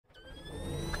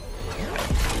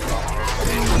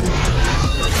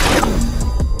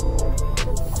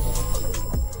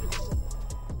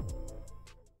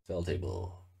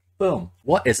Boom.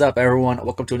 What is up, everyone?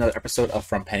 Welcome to another episode of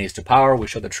From Pennies to Power. We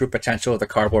show the true potential of the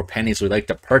cardboard pennies we like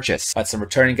to purchase. Got some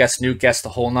returning guests, new guests, the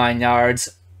whole 9 yards.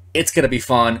 It's going to be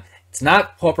fun. It's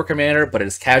not Pauper Commander, but it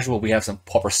is casual. We have some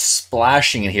Pauper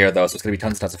splashing in here, though, so it's going to be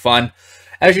tons and tons of fun.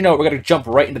 As you know, we're going to jump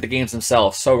right into the games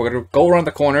themselves. So we're going to go around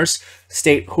the corners,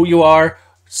 state who you are,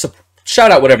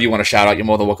 shout out whatever you want to shout out. You're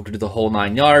more than welcome to do the whole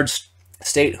 9 yards.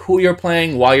 State who you're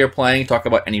playing, why you're playing, talk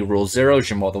about any rule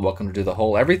zeros. You're more than welcome to do the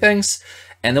whole everythings.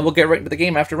 And then we'll get right into the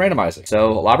game after randomizing.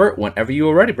 So, Robert, whenever you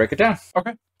are ready, break it down.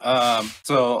 Okay.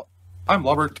 So, I'm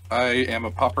Robert. I am a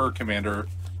Pauper Commander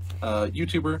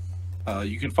YouTuber.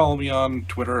 You can follow me on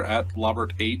Twitter at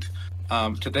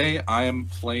Lobert8. Today, I am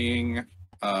playing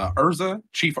Urza,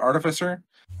 Chief Artificer.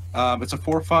 It's a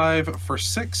 4/5 for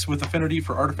 6 with affinity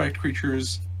for artifact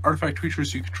creatures. Artifact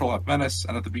creatures you control have menace,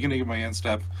 and at the beginning of my end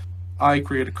step, I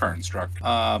create a current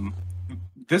struct.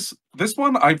 This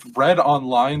one I've read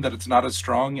online that it's not as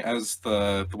strong as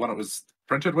the one it was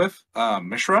printed with,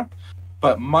 Mishra,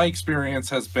 but my experience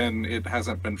has been it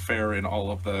hasn't been fair in all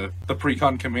of the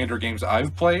pre-con commander games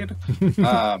I've played,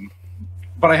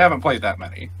 but I haven't played that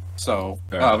many. So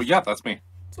yeah, that's me.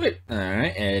 Sweet. All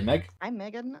right, and Meg? I'm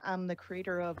Megan. I'm the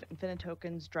creator of Infinite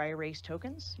Tokens Dry Erase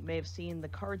Tokens. You may have seen the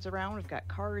cards around. We've got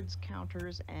cards,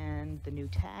 counters, and the new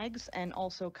tags, and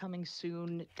also coming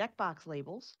soon, deck box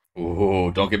labels.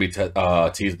 Ooh, don't get me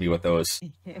tease me with those.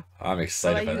 I'm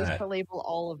excited for that. I use to label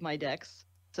all of my decks.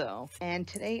 And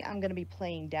today I'm going to be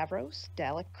playing Davros,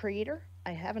 Dalek Creator.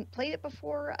 I haven't played it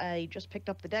before. I just picked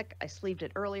up the deck. I sleeved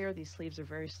it earlier. These sleeves are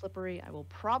very slippery. I will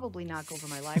probably knock over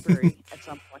my library at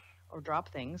some point, or drop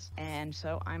things, and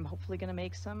so I'm hopefully going to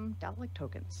make some Dalek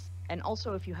tokens. And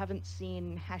also, if you haven't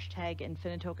seen hashtag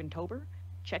Infinitokentober,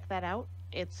 check that out.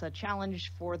 It's a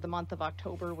challenge for the month of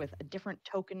October with a different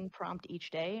token prompt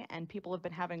each day, and people have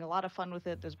been having a lot of fun with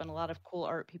it. There's been a lot of cool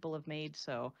art people have made,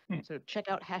 so check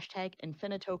out hashtag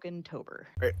Infinitokentober.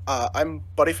 Great. I'm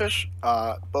Buddyfish,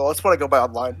 but that's what I go by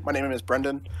online. My name is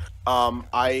Brendan.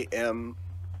 I am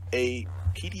a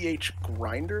pEDH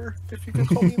grinder, if you can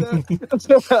call me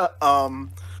that.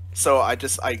 So I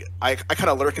kind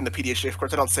of lurk in the pEDH. Of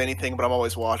course, I don't say anything, but I'm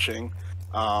always watching.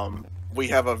 We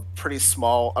have a pretty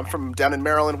small. I'm from down in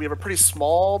Maryland. We have a pretty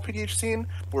small pEDH scene.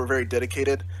 We're very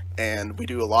dedicated, and we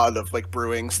do a lot of like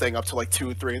brewing, staying up till like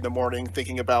 2, 3 in the morning,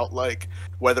 thinking about like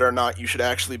whether or not you should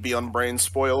actually be on Brain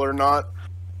Spoil or not.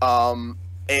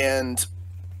 And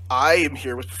I am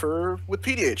here with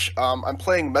pEDH. I'm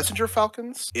playing Messenger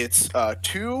Falcons. It's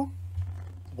 2,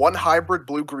 1 hybrid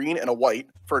blue-green, and a white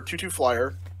for a 2/2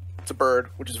 flyer. It's a bird,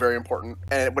 which is very important.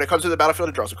 And when it comes to the battlefield,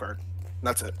 it draws a card. And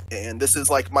that's it. And this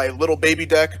is like my little baby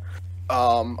deck.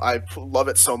 I love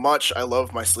it so much. I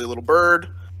love my silly little bird.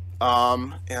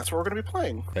 And that's what we're going to be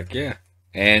playing. Heck yeah.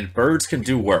 And birds can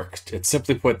do work. It's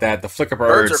simply put that the flicker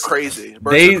birds are crazy.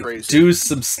 They do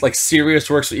some like serious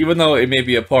work. So even though it may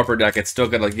be a pauper deck, it's still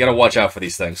good. Like you gotta watch out for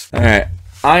these things. All right,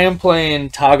 I am playing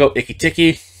Tago Icky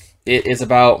Tiki. It is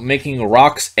about making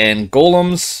rocks and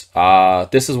golems.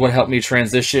 This is what helped me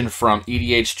transition from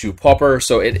EDH to pauper.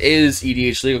 So it is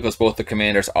EDH legal because both the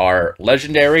commanders are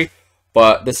legendary.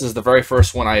 But this is the very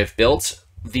first one I have built.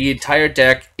 The entire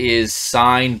deck is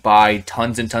signed by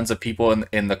tons and tons of people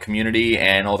in the community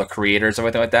and all the creators and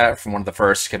everything like that from one of the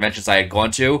first conventions I had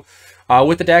gone to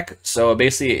with the deck. So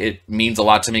basically it means a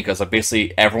lot to me because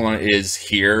basically everyone is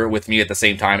here with me at the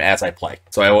same time as I play.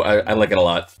 So I like it a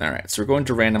lot. All right, so we're going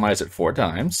to randomize it 4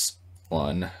 times.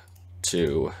 1,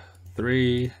 2,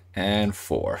 3, and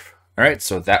 4. All right,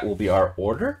 so that will be our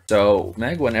order. So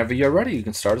Meg, whenever you're ready, you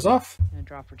can start us off. I'm going to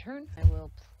draw for turn. I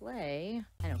will play.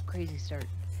 I know, crazy start.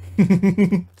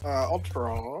 I'll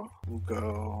draw. We'll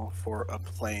go for a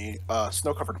plane,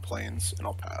 snow-covered plains, and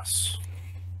I'll pass.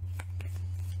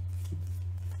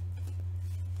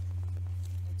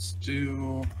 Let's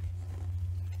do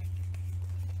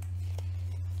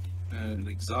an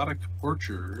exotic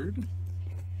orchard.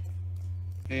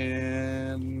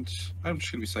 And I'm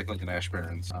just going to be cycling an Ash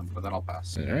Barrens, but then I'll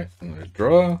pass. All right, I'm going to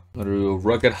draw. I'm going to do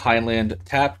Rugged Highland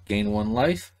tap, gain 1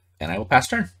 life, and I will pass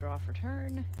turn. Draw for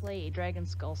turn. Play a Dragon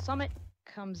Skull Summit.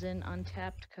 Comes in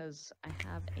untapped because I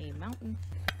have a mountain.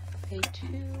 Pay 2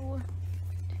 to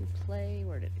play.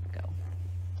 Where did it go?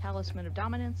 Talisman of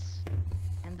Dominance,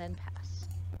 and then pass.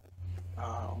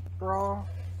 I'll draw.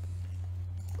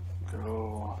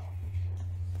 Go.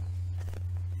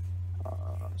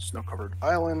 Snow-covered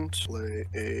island. Play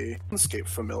a landscape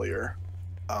familiar.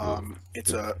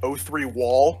 It's a 0/3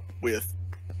 wall with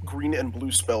green and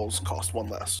blue spells cost 1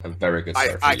 less. A very good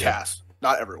start. I cast.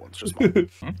 Not everyone's, just mine.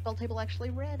 Spell table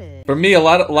actually read it. For me, a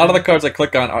lot of the cards I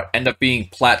click on end up being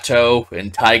Plateau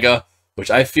and Taiga, which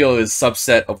I feel is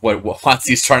subset of what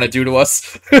Watsy's trying to do to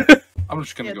us. I'm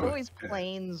just gonna Yeah, it's go. always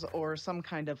plains or some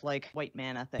kind of like white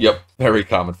mana thing. Yep, very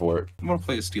common for it. I'm gonna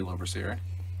play a Steel Overseer,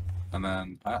 and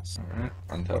then pass. Alright,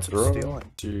 untap What's it draw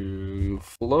stealing? to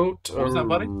float What was that,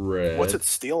 buddy? red. What's it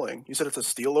stealing? You said it's a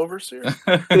steel overseer?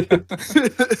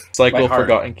 Cycle My heart.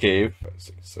 Forgotten Cave. 5,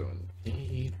 6, 7,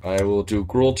 8. I will do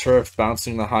Gruul Turf,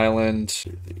 bouncing the Highland.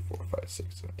 2, 3, 4, 5,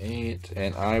 6, 7, 8.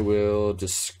 And I will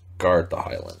discard the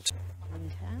Highland.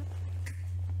 Untap.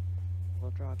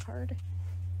 We'll draw a card.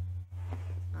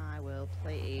 I will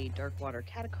play a Darkwater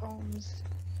Catacombs.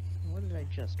 What did I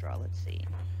just draw? Let's see.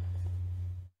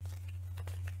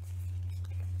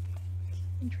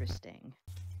 Interesting.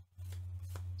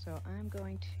 So I'm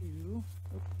going to...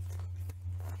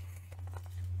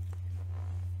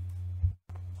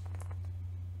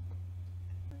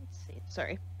 Let's see.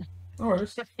 Sorry. No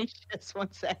worries. Just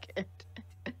 1 second.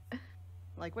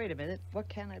 Like, wait a minute. What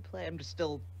can I play? I'm just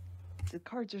still... The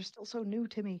cards are still so new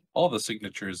to me. All the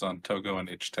signatures on Togo and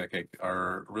Ichtech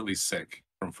are really sick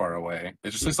from far away.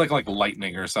 It just looks like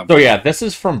lightning or something. So yeah, this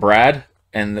is from Brad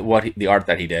and the art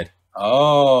that he did.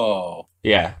 Oh,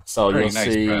 Yeah, so very you'll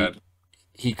nice, see Brad.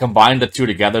 he combined the two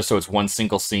together, so it's one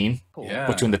single scene Cool. Yeah.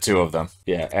 between the two of them.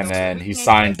 Yeah, and then he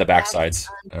signed the backsides.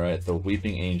 All right, the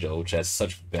Weeping Angel, which has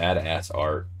such badass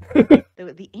art.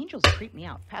 The angels creep me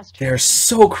out. Past They're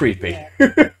so creepy.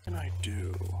 What can I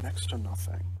do? Next to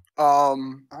nothing.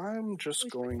 I'm just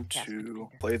going to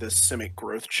play this Simic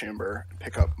Growth Chamber and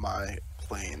pick up my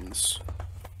planes.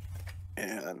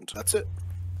 And that's it.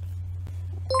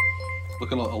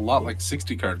 Looking a lot like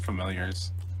 60 card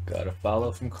familiars. Got a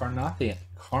follow from Carnathion.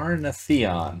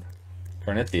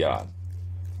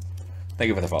 Thank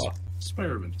you for the follow.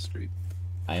 Spire of Industry.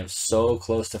 I am so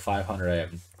close to 500. I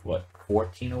am, what,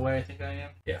 14 away, I think I am?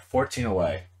 Yeah, 14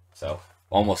 away. So,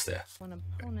 almost there. When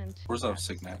opponent Where's our casts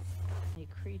Signet? a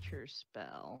creature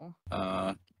spell,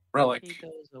 Relic. he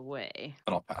goes away.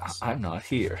 That'll pass. I'm not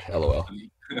here. LOL.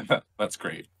 That's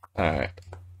great. Alright.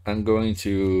 I'm going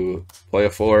to play a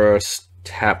forest,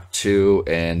 tap 2,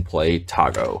 and play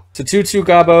Tago. It's a 2/2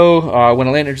 Gabo. When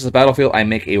a land enters the battlefield, I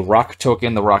make a rock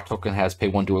token. The rock token has pay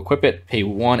 1 to equip it, pay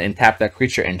 1 and tap that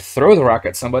creature and throw the rock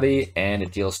at somebody, and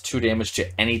it deals 2 damage to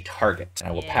any target. And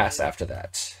I will pass after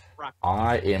that. Rock.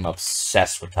 I am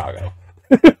obsessed with Tago.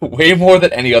 Way more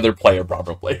than any other player,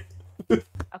 probably. Okay,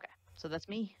 so that's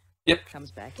me. Yep. Comes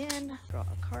back in, draw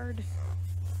a card,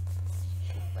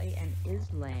 play an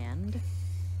Island.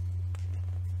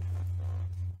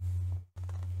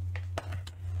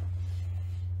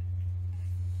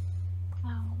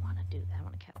 I want to do that. I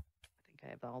want to I think I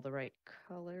have all the right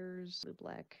colors. Blue,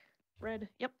 black, red.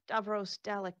 Yep, Davros,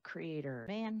 Dalek Creator.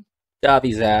 Man,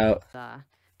 Dobby's out.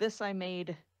 this I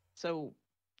made so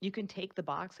you can take the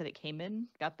box that it came in.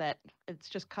 Got that. It's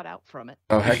just cut out from it.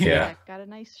 Oh, heck yeah. Got a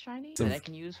nice shiny Some- that I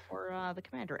can use for the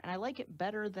commander, and I like it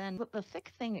better than the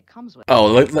thick thing it comes with. Oh,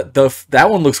 look, that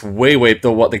one looks way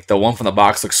the one from the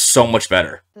box looks so much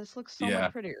better. This looks so Yeah.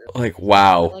 much prettier. Like, I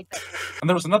wow. like that. And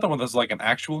there was another one that's like an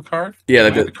actual card. Yeah,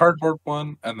 Like the cardboard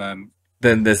one, and then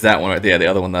then there's that one right there. The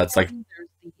other one that's like,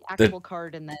 There's the actual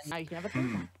card, and then now you can have a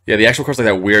third one. yeah, the actual card's like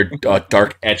that weird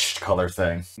dark etched color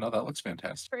thing. no, that looks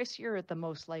fantastic. Chris, you're at the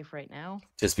most life right now.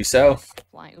 Just be so.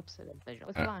 Flying. Oops, I didn't visual.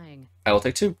 It's Uh, flying. I will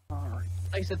take 2.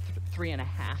 I said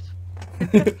 3.5.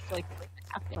 Like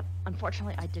 3.5, but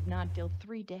unfortunately, I did not deal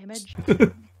 3 damage.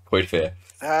 Quite fair.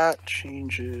 That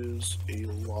changes a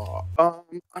lot.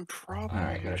 I'm probably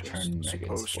Alright, gotta just turn supposed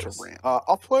against to ramp.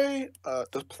 I'll play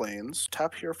the planes.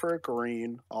 Tap here for a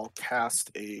green. I'll cast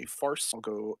a farce. I'll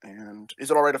go and is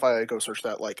it alright if I go search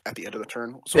that like at the end of the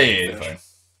turn? So I can Yeah, finish?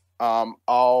 fine.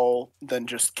 I'll then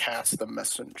just cast the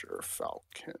Messenger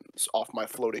Falcons off my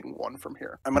floating 1 from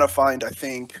here. I'm gonna find, I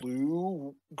think,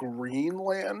 blue green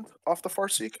land off the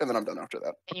Farseek, and then I'm done after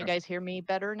that. Can you guys hear me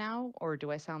better now, or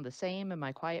do I sound the same? Am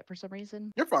I quiet for some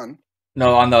reason? You're fine.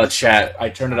 No, on the chat, I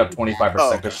turned it up 25%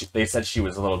 Oh, because they said she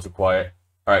was a little too quiet.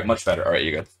 All right, much better. All right,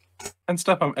 you good. And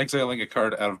stuff. I'm exiling a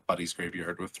card out of Buddy's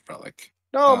graveyard with Relic.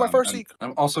 No, my and Farseek.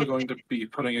 I'm also going to be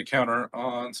putting a counter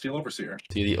on Steel Overseer.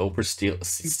 See, the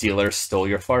Stealer stole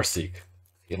your Farseek.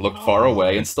 He looked far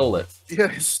away and stole it. Yeah,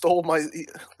 he stole my.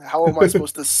 How am I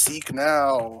supposed to seek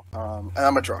now? And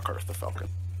I'm a draw card with the Falcon.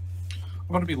 I'm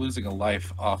going to be losing a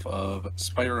life off of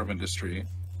Spire of Industry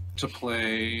to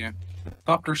play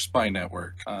Thopter Spy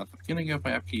Network. At the beginning of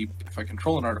my upkeep, if I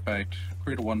control an artifact,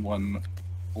 create a 1/1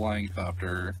 Flying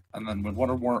Thopter, and then when one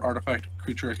or more artifact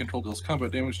creature I control deals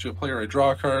combat damage to a player, I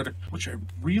draw a card, which I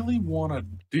really want to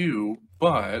do,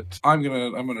 but I'm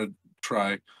gonna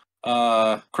try.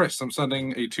 Chris, I'm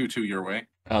sending a 2/2 your way.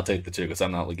 I'll take the 2 because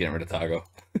I'm not getting rid of Tago.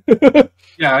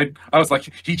 Yeah, I was like,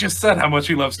 he just said how much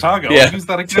he loves Tago. Yeah. I'll use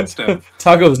that against him.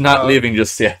 Tago's not leaving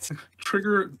just yet.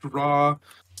 Trigger, draw,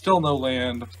 still no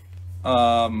land.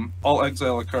 I'll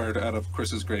exile a card out of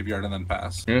Chris's graveyard and then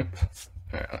pass. Yep.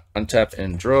 Untap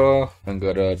and draw. I'm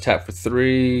going to tap for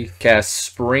 3. Cast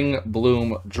Spring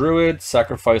Bloom Druid,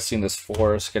 sacrificing this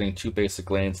forest, getting 2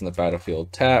 basic lands in the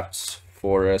battlefield tapped.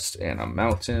 Forest and a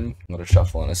mountain. I'm going to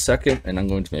shuffle in a second, and I'm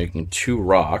going to be making 2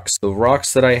 rocks. The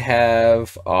rocks that I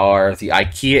have are the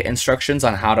IKEA instructions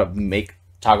on how to make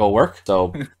Toggle work.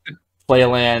 So, play a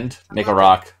land, make a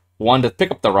rock. 1 to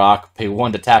pick up the rock, pay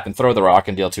 1 to tap and throw the rock,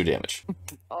 and deal 2 damage.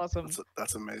 Awesome.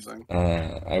 That's amazing.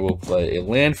 I will play a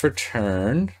land for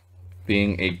turn,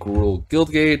 being a Gruul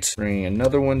Guildgate, bringing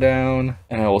another one down,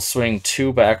 and I will swing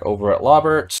 2 back over at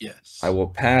Lobert. Yes. I will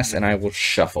pass and I will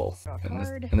shuffle.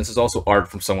 And this is also art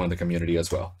from someone in the community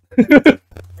as well.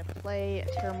 Play a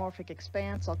Terramorphic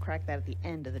Expanse. I'll crack that at the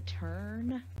end of the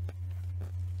turn.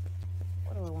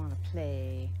 What do I want to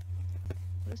play?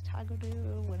 What does Tago do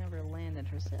whenever a land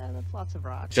enters? That's lots of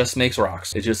rocks. Just makes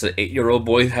rocks. It's just an 8-year-old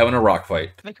boy having a rock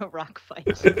fight. Make a rock fight.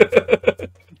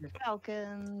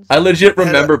 Falcons. I legit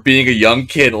remember being a young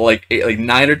kid, like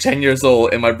 9 or 10 years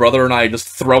old, and my brother and I just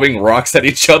throwing rocks at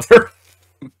each other.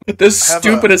 The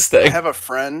stupidest thing. I have a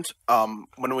friend.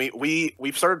 When we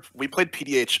played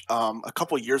pEDH a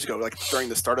couple of years ago, like during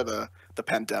the start of the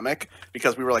pandemic,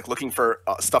 because we were like looking for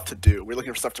stuff to do. We were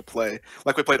looking for stuff to play.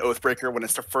 Like we played Oathbreaker when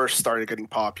it first started getting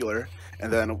popular,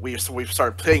 and then we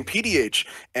started playing pEDH.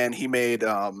 And he made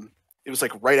it was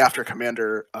like right after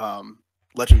Commander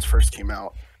Legends first came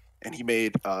out, and he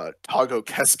made Tago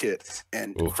Keskit,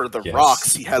 and for the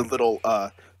rocks he had little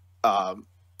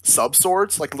sub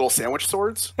swords, like little sandwich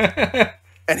swords,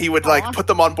 and he would like put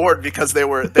them on board because they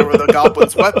were the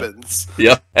goblins' weapons.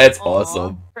 Yeah, that's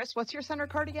awesome. Chris, what's your center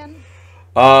card again?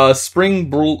 Spring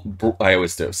Bloom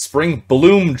Druid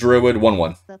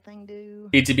 1/1. That thing do?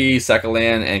 ETB, sack a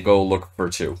land, and go look for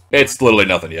 2. It's literally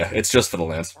nothing. Yeah, it's just for the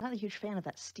lands. I'm not a huge fan of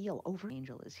that steel over.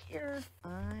 Angel is here.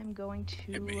 I'm going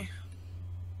to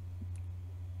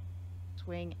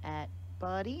swing at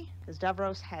Buddy, because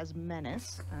Davros has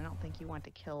Menace. I don't think you want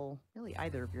to kill really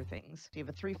either of your things. You have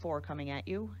a 3/4 coming at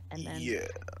you, and then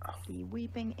the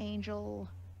Weeping Angel,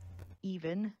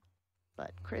 even.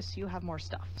 But Chris, you have more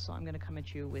stuff, so I'm going to come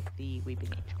at you with the Weeping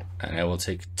Angel. And I will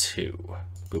take 2.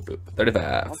 Boop boop.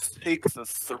 35. I'll take the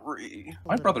 3.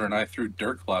 My brother and I threw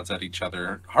dirt clods at each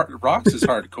other. Rocks is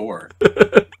hardcore.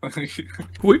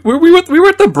 we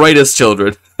weren't the brightest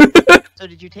children. So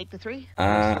did you take the 3?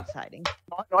 No,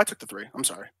 I took the 3. I'm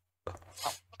sorry. Oh,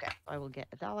 okay. I will get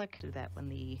a Dalek. Do that when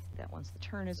once the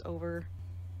turn is over.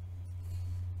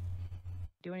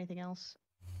 Do anything else?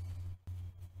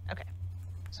 Okay.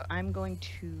 So I'm going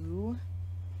to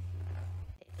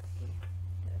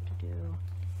do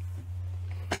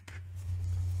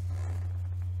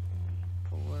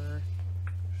 4,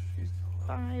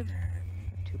 5,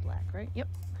 2 black, right? Yep,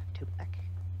 2 black.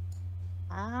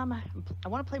 I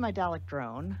want to play my Dalek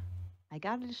drone. I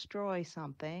gotta destroy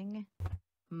something.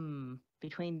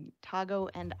 Between Tago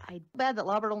and bad that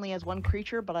Lobert only has 1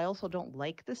 creature, but I also don't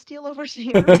like the Steel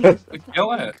Overseer.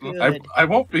 Kill it. I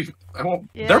won't.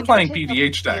 Yeah, they're playing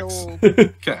pEDH decks.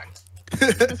 Okay.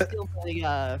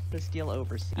 The Steel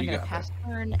Overseer. I'm gonna pass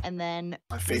turn, and then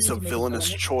I face a villainous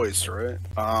choice, right?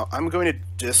 I'm going to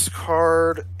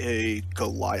discard a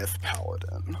Goliath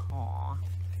Paladin. Aw,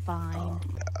 fine.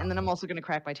 And then I'm also gonna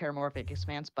crack my Terramorphic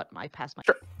Expanse, but I pass my.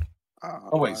 Sure.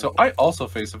 Oh wait, so I also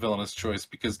face a villainous choice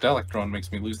because Dalek Drone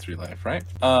makes me lose 3 life, right?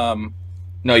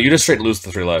 No, you just straight lose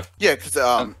the 3 life. Yeah, because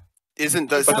is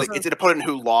it opponent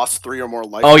who lost 3 or more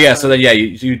life? Oh yeah, so then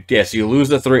you lose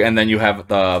the 3, and then you have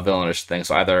the villainous thing.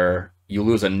 So either you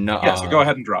lose a so go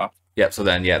ahead and draw. Yep. So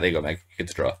then there you go, Meg. You get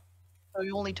to draw. So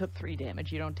you only took 3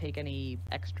 damage. You don't take any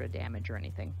extra damage or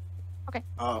anything. Okay.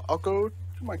 I'll go to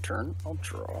my turn. I'll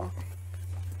draw.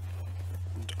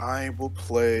 And I will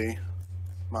play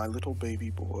my little baby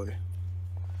boy.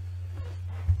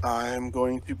 I'm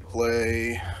going to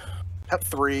play tap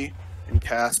 3 and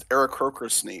cast Aarakocra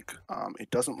Sneak.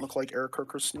 It doesn't look like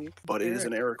Aarakocra Sneak, but it is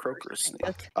an Aarakocra Sneak.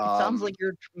 It sounds like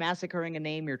you're massacring a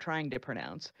name you're trying to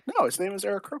pronounce. No, his name is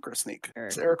Aarakocra Sneak.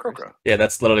 It's Aarakocra. Yeah,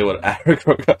 that's literally what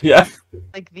Aarakocra. Yeah.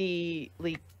 Like the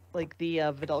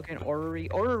Vidalcan Orrery.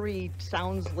 Orrery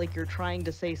sounds like you're trying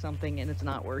to say something and it's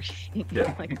not working.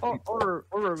 Yeah. Like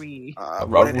Orrery.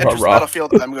 When it enters the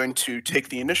battlefield, I'm going to take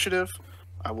the initiative.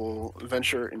 I will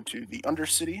venture into the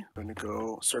Undercity. I'm going to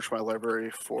go search my library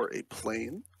for a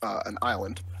plane, an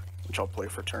island, which I'll play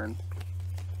for turn.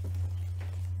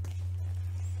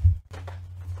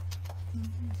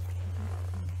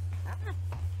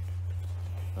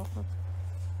 Oh, oh.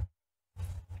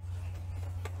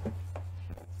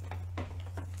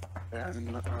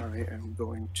 And I am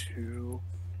going to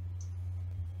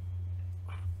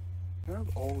have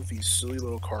all of these silly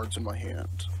little cards in my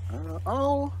hand.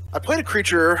 I played a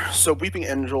creature, so Weeping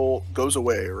Angel goes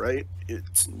away, right?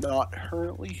 It's not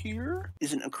currently here.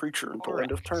 Isn't a creature until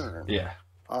end of turn. Yeah.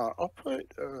 I'll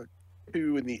put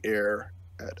 2 in the air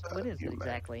at What is it UMAC.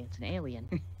 exactly? It's an alien.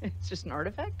 It's just an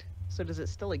artifact? So does it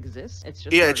still exist? It's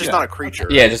just Yeah, it's just not a creature.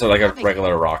 Yeah, just like a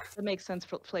regular rock. That makes sense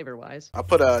flavor-wise. I'll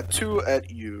put 2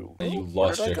 at you. And you Where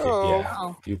lost did I your go? yeah.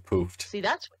 Oh. You poofed. See,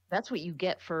 that's what you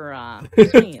get for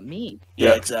swinging at me.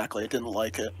 Yeah, exactly. I didn't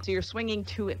like it. So you're swinging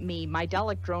 2 at me. My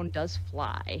Dalek drone does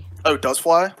fly, Oh, it does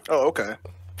fly? Oh, okay.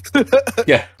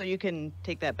 Yeah. so you can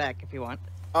take that back if you want.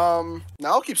 Now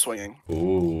I'll keep swinging.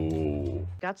 Ooh.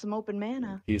 Got some open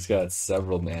mana. He's got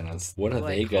several manas. What are Do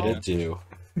I they gonna call- do?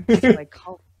 So I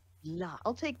call. La.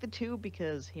 I'll take the 2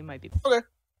 because he might be.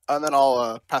 And then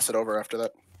I'll pass it over after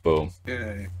that. Boom.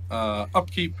 Yay.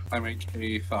 Upkeep, I make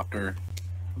a Thopter.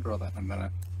 I'll draw that in a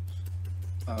minute.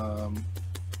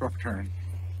 Draw for turn.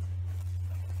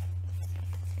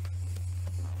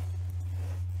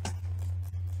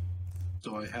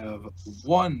 So I have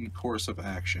 1 course of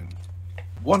action.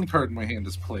 1 card in my hand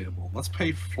is playable. Let's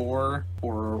pay 4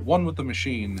 for 1 with the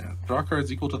machine. Draw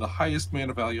cards equal to the highest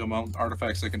mana value among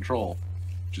artifacts I control,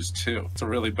 which is 2. It's a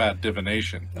really bad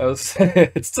divination.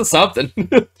 It's still something.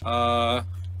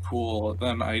 Cool.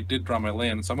 Then I did draw my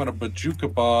land, so I'm gonna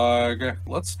Bajuka Bog.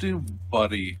 Let's do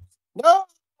Buddy. No!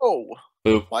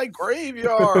 Boop. My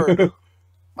graveyard!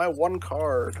 My 1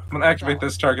 card. I'm gonna activate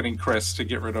this targeting Chris to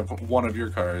get rid of 1 of your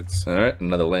cards. Alright,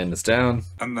 another land is down.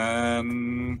 And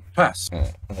then pass.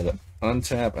 Alright, I'm gonna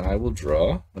untap and I will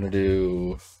draw. I'm gonna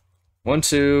do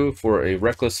 1/2 for a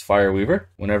Reckless Fireweaver.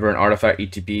 Whenever an artifact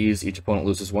ETBs, each opponent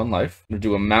loses 1 life. I'm gonna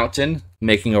do a Mountain,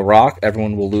 making a rock.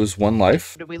 Everyone will lose 1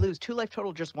 life. Did we lose 2 life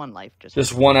total? Just 1 life.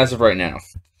 Just 1 as of right now.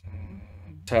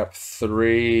 Tap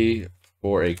 3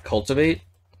 for a Cultivate.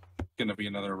 Gonna be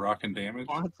another rock and damage.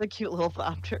 Oh, it's a cute little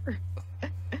Thopter.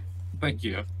 Thank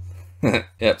you.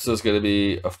 Yep, so it's going to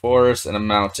be a forest and a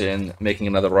mountain, making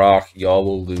another rock. Y'all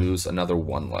will lose another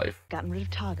 1 life. Gotten rid of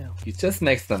Tago. He just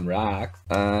makes them rocks.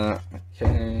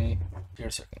 Okay. Here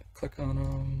a second. Click on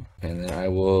them. And then I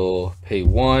will pay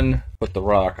 1, put the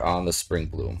rock on the Spring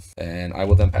Bloom. And I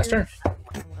will then pass turn.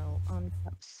 Well,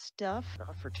 untap stuff.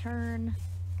 Draw for turn.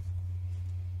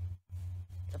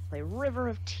 I'll play River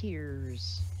of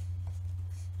Tears,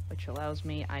 which allows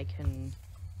me, I can...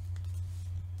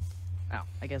 Oh,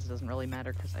 I guess it doesn't really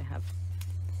matter because I have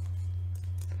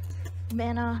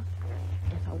mana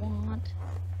if I want.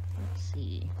 Let's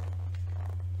see.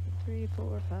 3,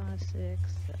 4, 5, 6,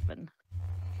 7.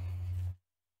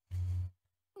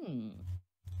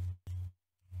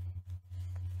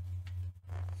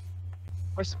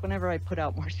 Of course, whenever I put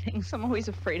out more things, I'm always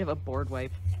afraid of a board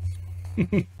wipe.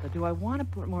 But do I want to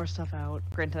put more stuff out?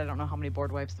 Granted, I don't know how many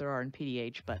board wipes there are in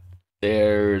pEDH, but...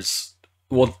 There's...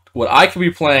 Well, what I could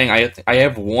be playing, I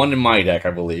have 1 in my deck,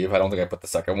 I believe. I don't think I put the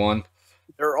second one.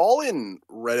 They're all in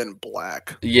red and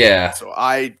black. Yeah. So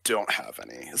I don't have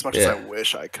any, as much as I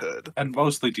wish I could. And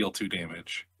mostly deal 2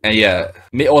 damage. And yeah.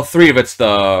 Well, 3 of it's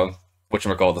the...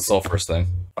 Whatchamacallit, the Sulfurous thing.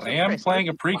 But I am playing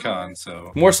a precon,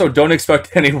 so... More so, don't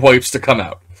expect any wipes to come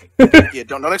out. Yeah,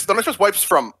 don't expect wipes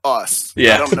from us.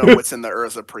 Yeah. I don't know what's in the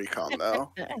Urza precon,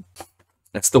 though.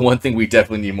 That's the one thing we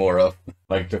definitely need more of.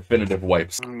 Like, definitive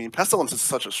wipes. I mean, Pestilence is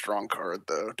such a strong card,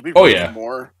 though. Do we Oh, really yeah. need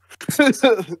more?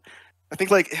 I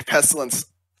think, like, Pestilence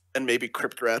and maybe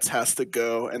Crypt Rats has to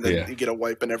go, and then you get a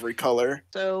wipe in every color.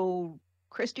 So,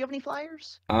 Chris, do you have any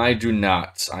flyers? I do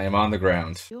not. I am on the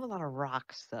ground. You have a lot of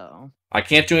rocks, though. I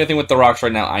can't do anything with the rocks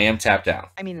right now. I am tapped down.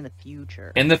 I mean, in the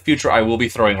future. In the future, I will be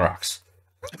throwing rocks.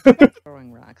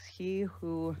 Throwing rocks. He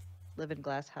who live in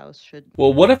glass house should...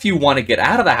 Well, what if you want to get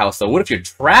out of the house, though? What if you're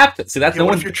trapped? See, that's Yeah, no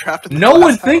what one. if you're trapped in the No glass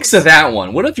one thinks house? of that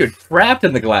one. What if you're trapped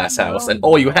in the glass house and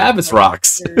all you have is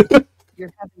rocks?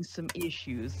 You're having some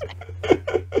issues.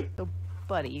 So,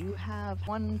 buddy, you have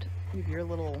one of your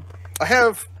little I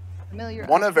have familiar...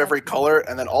 one of every color,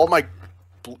 and then all my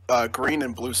green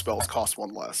and blue spells cost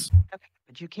 1 less. Okay,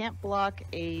 but you can't block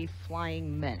a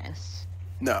flying menace.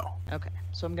 No. Okay,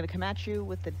 so I'm going to come at you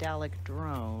with the Dalek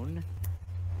drone.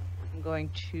 I'm going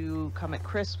to come at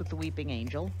Chris with the Weeping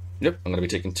Angel. Yep, I'm going to be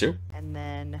taking 2. And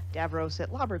then Davros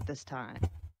at Lobert this time.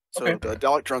 So Okay. the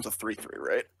Dalek drone's a 3/3,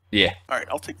 right? Yeah, Alright,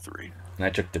 I'll take 3. and I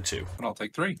took the 2. And I'll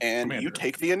take 3. And Commander. you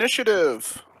take the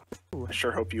initiative. I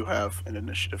sure hope you have an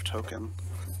initiative token.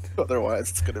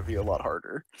 Otherwise, it's going to be a lot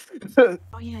harder. Oh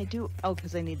yeah, I do. Oh,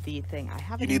 because I need the thing. I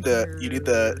have You it need in the- you need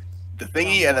the- the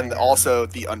thingy, and then also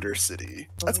the Undercity.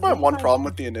 That's my one problem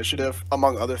with the initiative.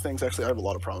 Among other things, actually, I have a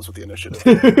lot of problems with the initiative.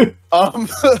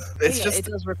 It's Yeah, just it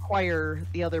does require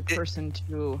the other person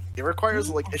to. it requires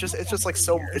like it's just like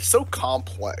it's so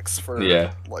complex for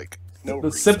like no The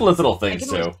reason. simplest little I things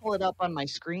can always too. pull it up on my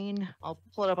screen. I'll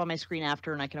pull it up on my screen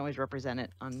after, and I can always represent it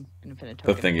on an infinite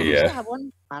The token. thingy, I used to yeah. have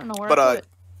one. I don't know where But I put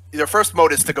it. the first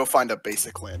mode is to go find a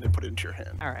basic land and put it into your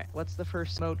hand. All right, what's the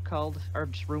first mode called? Or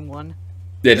just room 1?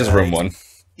 Yeah, just room 1.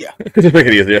 Yeah. Just make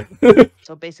it easier.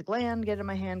 So basic land, get it in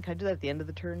my hand. Can I do that at the end of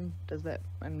the turn? Does that?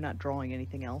 I'm not drawing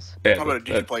anything else. Yeah, How about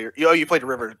did you play your? You played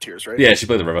River of Tears, right? yeah, she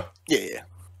played the river. Yeah.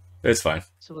 It's fine.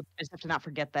 So I just have to not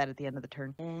forget that at the end of the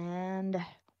turn. And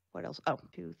what else? Oh,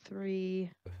 2, 3,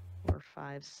 4,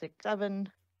 5, 6, 7.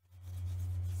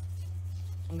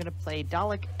 I'm gonna play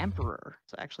Dalek Emperor.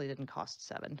 So actually, it didn't cost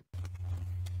 7.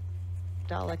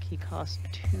 Dalek, he cost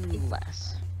 2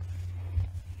 less.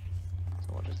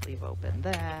 So we'll just leave open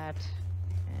that.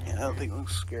 Yeah, I don't think it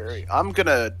looks scary. I'm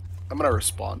gonna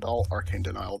respond. I'll arcane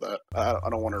denial that. I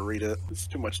don't want to read it. There's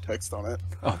too much text on it.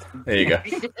 Oh, there you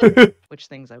go. Which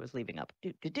things I was leaving up.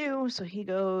 So he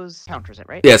goes counters it,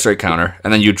 right? Yeah, straight counter.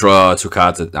 And then you draw 2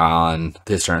 cards on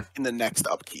his turn. In the next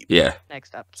upkeep. Yeah.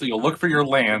 Next up. So you'll look for your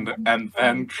land and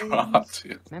then draw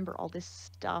 2. Remember all this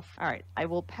stuff. All right, I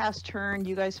will pass turn.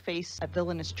 You guys face a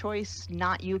villainous choice.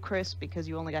 Not you, Chris, because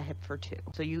you only got hit for 2.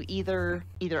 So you either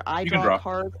I You can draw draw. a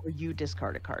card or you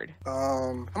discard a card.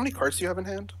 How many cards do you have in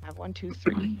hand? I have 1, 2,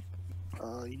 3.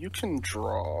 You can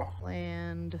draw.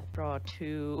 Land, draw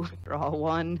 2, draw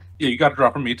 1. Yeah, you got to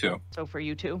draw from me too. So for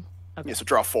you 2. Okay. Yeah, so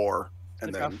draw 4,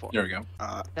 and So draw then 4. There we go.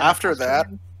 Then after pass that,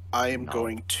 turn. I am No.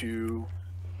 going to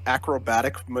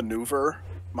acrobatic maneuver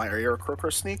my area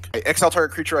croaker sneak. I exile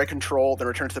target creature I control, then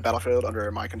return to the battlefield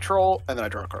under my control, and then I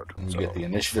draw a card. And you get the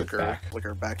initiative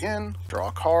flicker back in, draw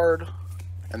a card,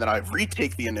 and then I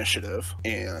retake the initiative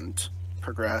and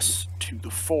progress to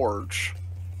the forge,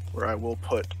 where I will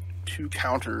put 2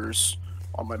 counters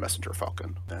on my messenger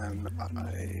falcon. Then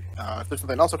if there's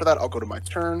something else after that, I'll go to my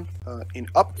turn. In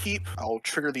upkeep, I'll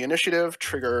trigger the initiative,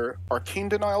 trigger arcane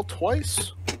denial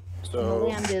twice. And the So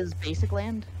land is basic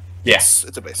land. yes,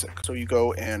 it's a basic. So you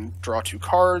go and draw 2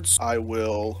 cards. I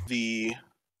will the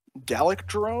Dalek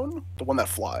drone, the one that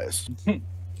flies.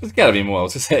 There's gotta be more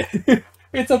to say.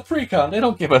 It's a pre-con. They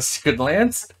don't give us good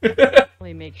lands. Let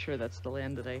me make sure that's the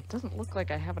land that It doesn't look like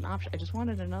I have an option. I just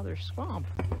wanted another swamp.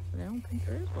 But I don't think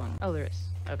there is one. Oh, there is.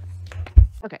 Okay.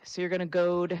 Okay, so you're gonna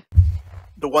goad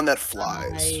The one that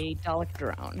flies. my Dalek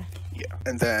drone. Yeah.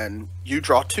 And then you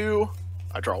draw 2,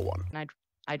 I draw 1. And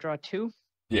I draw 2.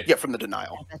 Yeah, from the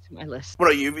denial. That's my list. Well,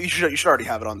 no, you should already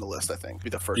have it on the list, I think. Be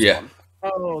the first Yeah. one.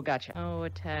 Oh, gotcha. Oh,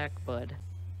 attack, bud.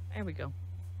 There we go.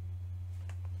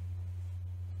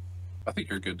 I think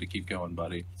you're good to keep going,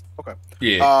 buddy.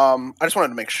 Yeah. I just wanted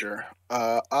to make sure.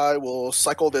 I will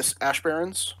cycle this Ash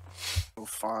Barrens. We'll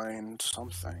find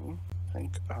something. I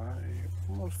think I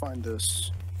will find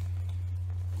this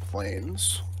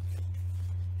Plains.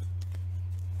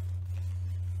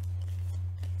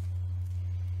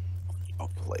 I'll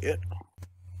play it.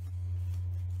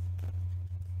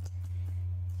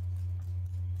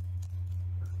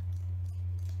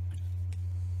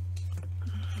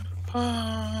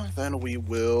 Then we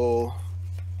will.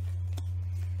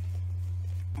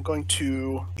 I'm going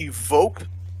to evoke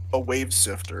a wave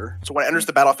sifter. So when it enters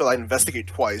the battlefield, I investigate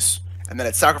twice, and then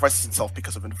it sacrifices itself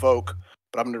because of invoke.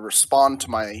 But I'm going to respond to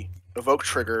my evoke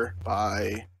trigger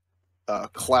by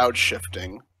cloud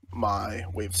shifting my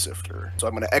wave sifter. So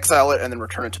I'm going to exile it and then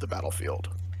return it to the battlefield.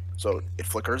 So it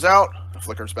flickers out, it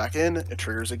flickers back in, it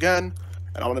triggers again,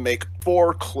 and I'm going to make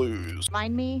 4 clues.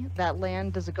 Remind me, that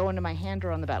land, does it go into my hand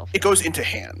or on the battlefield? It goes into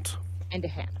hand. Into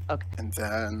hand. Okay. And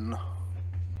then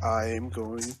I'm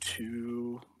going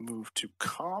to move to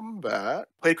combat.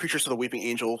 Play creature so the Weeping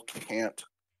Angel can't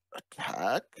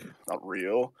attack. Not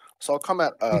real. So I'll come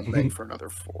at Meg for another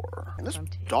 4. And this I'm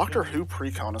taking Doctor Who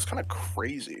pre-con is kind of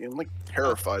crazy. I'm like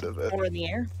terrified of it. 4 in the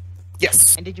air.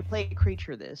 Yes. And did you play a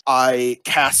creature this? I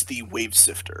cast the Wave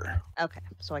Sifter. Okay,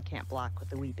 so I can't block with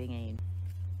the Weeping Angel.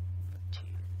 2,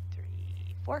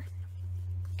 3, 4.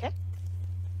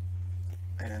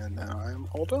 And now I'm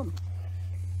all done.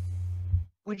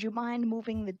 Would you mind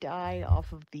moving the die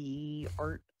off of the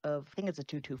art of? I think it's a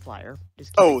 2/2 flyer.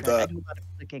 Just Oh, keeping track. the- I do a lot of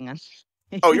clicking on.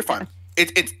 Oh, you're fine.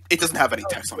 It doesn't have any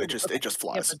text on it. It just Yep,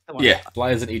 flies. that's the one. Yeah.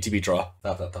 Fly is an ETB draw.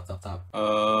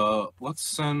 Top. Let's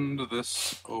send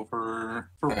this over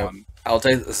for Okay. 1. I'll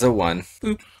take the 1.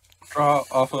 Boop. Draw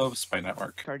off of Spy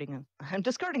Network. I'm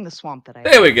discarding the swamp that I.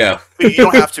 There we go. You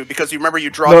don't have to because you remember you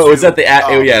draw. No, two, is that the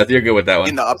yeah? You're good with that one.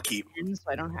 In the upkeep. So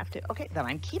I don't have to. Okay, then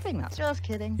I'm keeping that. Just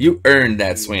kidding. You earned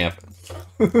that swamp.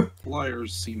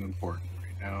 Flyers seem important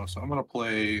right now, so I'm gonna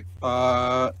play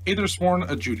either Sworn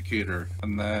Adjudicator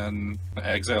and then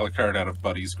exile a card out of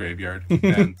Buddy's graveyard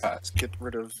and pass. Get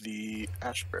rid of the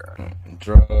Ash Bear.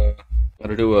 Draw.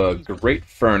 Gonna do a Great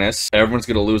Furnace. Everyone's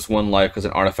gonna lose 1 life because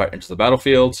an artifact enters the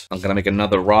battlefield. I'm gonna make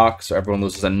another rock, so everyone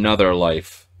loses another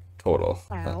life total.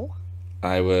 Wow.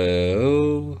 I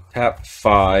will tap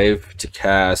 5 to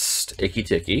cast Icky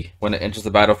Ticky. When it enters the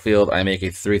battlefield, I make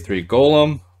a 3/3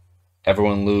 golem.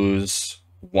 Everyone lose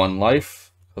 1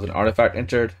 life because an artifact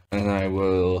entered. And I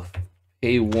will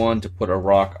pay 1 to put a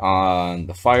rock on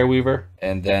the Fireweaver.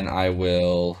 And then I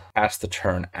will pass the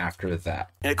turn after that.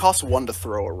 And it costs 1 to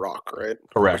throw a rock, right?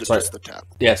 Correct. Or So just the tap.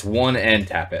 yeah, it's 1 and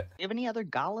tap it. Do you have any other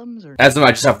golems or? As of now,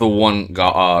 I just have the 1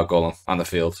 golem on the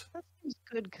field. That seems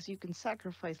good because you can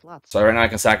sacrifice lots. So right now I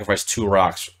can sacrifice 2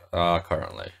 rocks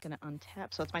currently. Gonna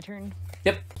untap, so it's my turn.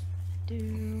 Yep.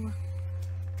 Do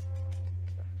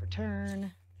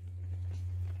return.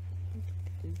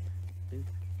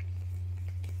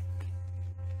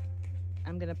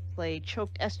 I'm gonna play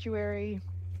Choked Estuary.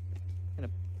 Gonna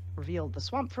reveal the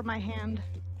swamp from my hand.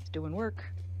 It's doing work.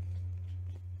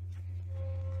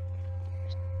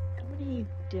 There's so many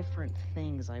different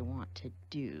things I want to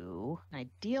do. Can I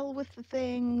deal with the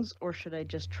things, or should I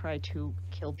just try to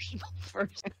kill people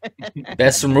first?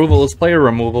 Best removal is player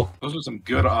removal. Those are some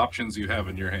good options you have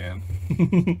in your hand.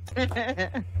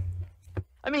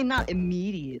 I mean, not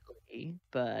immediately,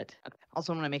 but okay.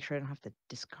 Also, I'm gonna make sure I don't have to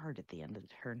discard at the end of the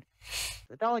turn.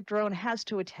 The Dalek drone has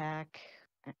to attack,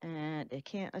 and it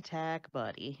can't attack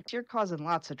Buddy. You're causing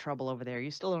lots of trouble over there.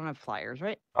 You still don't have flyers,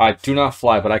 right? I do not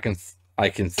fly, but I can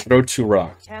throw 2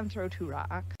 rocks. Can throw 2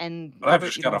 rocks. And But I've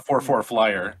just got a 4/4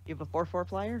 flyer. You have a 4/4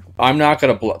 flyer? I'm not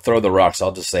gonna throw the rocks.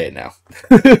 I'll just say it now.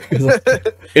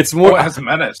 It's Oh, more. it has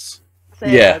Menace.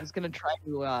 Yeah. I was gonna try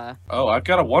to. Oh, I've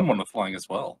got a 1/1 with flying as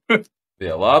well.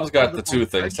 Yeah, Lob's got the 2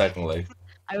 things technically.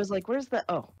 I was like, "Where's the?"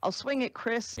 Oh, I'll swing at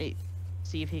Chris.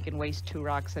 See if he can waste 2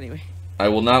 rocks anyway. I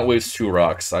will not waste 2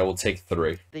 rocks. I will take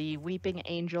 3. The Weeping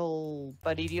Angel,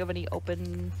 Buddy. Do you have any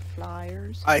open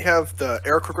flyers? I have the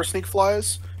Aircroaker Sneak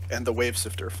flies and the Wave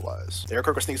Sifter flies. The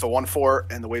Aircroaker Sneak is a 1/4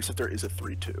 and the Wave Sifter is a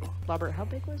 3/2. Robert, how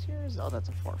big was yours? Oh, that's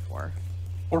a 4/4.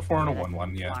 4/4 and a Yeah,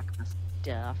 1/1, yeah. Block the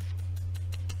stuff.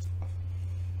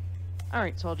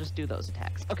 Alright, so I'll just do those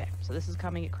attacks. Okay, so this is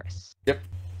coming at Chris. Yep.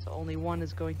 So only one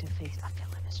is going to face a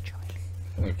villainous choice.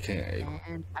 Okay.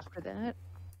 And after that,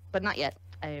 but not yet.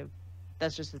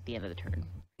 That's just at the end of the turn.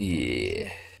 Yeah.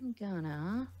 I'm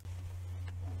gonna.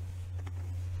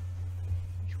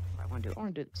 Which one do I want to do? I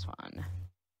want to do this one.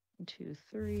 1, 2,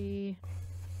 3.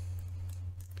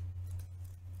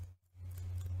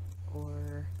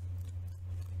 4,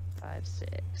 5,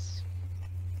 6.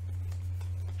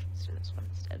 Let's do this one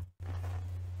instead.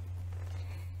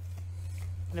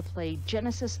 I'm going to play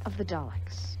Genesis of the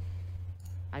Daleks.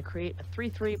 I create a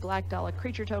 3/3 black Dalek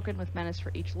creature token with menace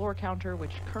for each lore counter,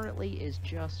 which currently is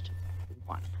just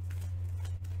 1.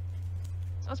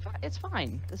 So it's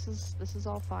fine. This is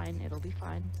all fine. It'll be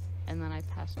fine. And then I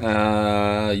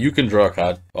pass. You can draw a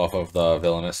card off of the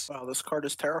villainous. Wow, this card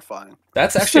is terrifying.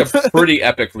 That's actually a pretty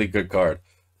epically good card.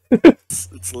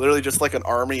 It's literally just like an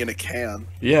army in a can.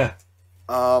 Yeah.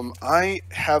 I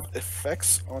have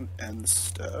effects on end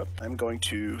step. I'm going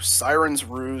to Siren's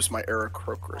Ruse my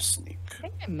Aircroaker Sneak. I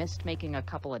think I missed making a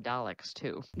couple of Daleks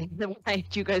too. Why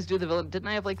did you guys do the villain? Didn't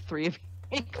I have like 3 of you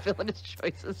make villainous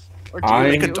choices? Or do I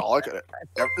you Make a do- Dalek.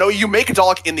 No, you make a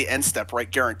Dalek in the end step, right?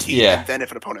 Guaranteed. Yeah. And then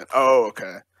if an opponent. Oh,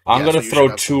 okay. I'm Yeah, gonna so you throw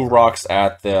should have 2 rocks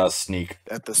at the sneak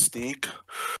At the sneak.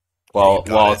 while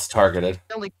Got it. it's targeted.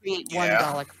 I only create 1 Yeah.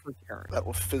 Dalek per turn. That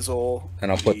will fizzle.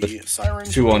 And I'll put the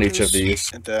Siren's 2 on each of Ruse.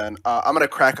 these. And then I'm gonna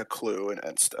crack a clue in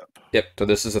end step. Yep. So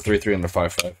this is a 3/3 and a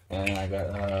 5/5. And I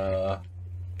got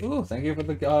ooh, thank you for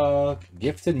the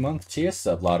gifted month tier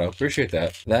sub, Lotto. Appreciate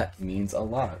that. That means a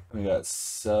lot. We got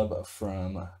sub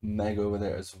from Meg over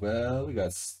there as well. We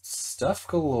got stuff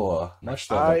galore. Much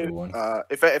love, everyone.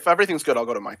 If everything's good, I'll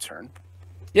go to my turn.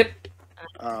 Yep.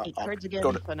 8 cards again,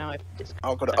 go to- so now I have to discard.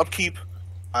 I'll go to upkeep.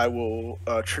 I will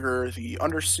trigger the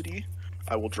Undercity.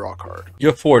 I will draw a card.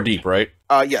 You're 4 deep, right?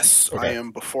 Yes, I Okay.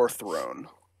 am before Throne.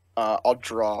 I'll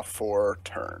draw for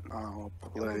turn. I'll I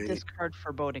will play discard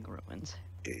Foreboding Ruins.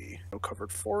 a no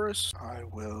covered forest. I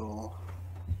will.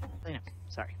 I know.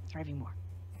 Sorry, thriving more.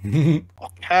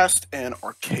 I'll cast an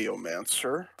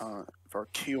Archaeomancer.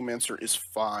 Archaeomancer is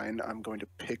fine. I'm going to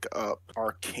pick up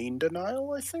Arcane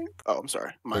Denial, I think. Oh, I'm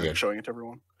sorry. I'm Okay. showing it to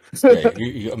everyone. Yeah,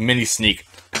 you a mini sneak.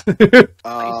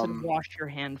 I said wash your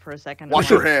hand for a second.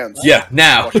 Wash your hands. Yeah,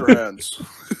 now. Wash your hands.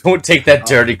 Don't take that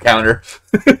dirty counter.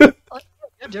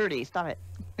 You're dirty. Stop it.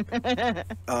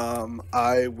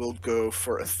 I will go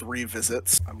for a 3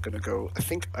 visits. I'm gonna go. I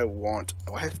think I want.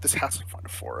 Oh, this has to find a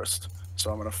forest.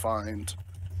 So I'm gonna find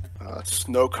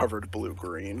snow-covered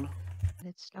blue-green.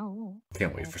 It's snow.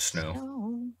 Can't wait for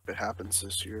snow. If it happens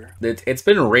this year. It's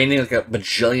been raining like a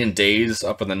bajillion days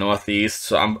up in the northeast,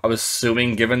 so I'm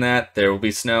assuming, given that, there will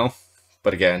be snow.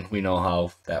 But again, we know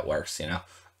how that works, you know.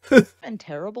 It's been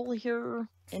terrible here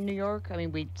in New York. I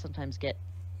mean, we sometimes get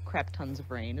crap tons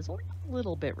of rain. It's only a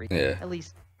little bit rain. Yeah. At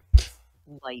least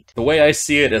light. The way I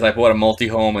see it is I bought a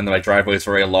multi-home and my driveway is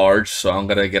very large, so I'm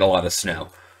gonna get a lot of snow.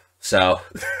 So.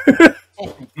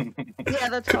 Yeah,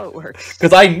 that's how it works.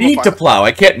 Because I need to plow.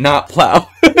 I can't not plow.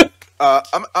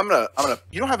 I'm gonna.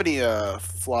 You don't have any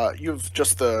fly. You have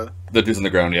just the dudes on the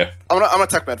ground, yeah. I'm gonna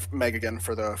tech Meg again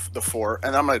for the 4,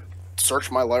 and I'm gonna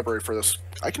search my library for this.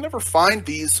 I can never find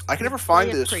these. I can never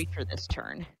find this creature this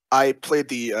turn. I played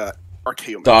the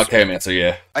Archaeomancer. The Archaeomancer,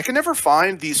 yeah. I can never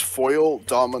find these foil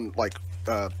dominant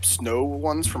snow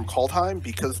ones from Kaldheim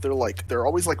because they're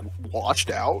always washed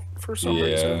out for some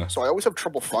reason. So I always have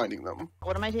trouble finding them.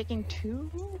 What am I taking? 2?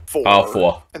 4. Oh,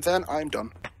 4. And then I'm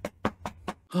done.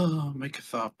 Oh,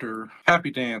 Mycothopter.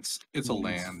 Happy Dance. It's a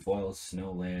land. Foil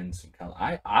snowlands.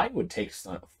 I would take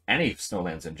any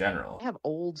snowlands in general. I have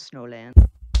old snowlands.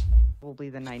 Probably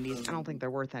the 90s. I don't think they're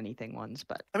worth anything ones,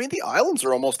 but I mean, the islands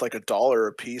are almost like $1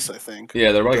 a piece, I think.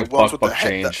 Yeah, they're like the a ones buck with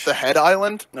change. The head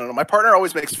island? No, my partner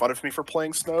always makes fun of me for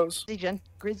playing snows.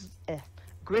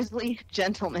 Grizzly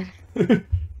Gentleman.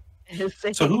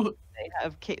 So who...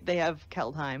 They have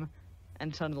Kaldheim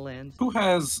and Tunnelands. Who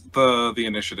has the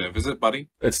initiative? Is it Buddy?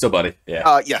 It's still Buddy,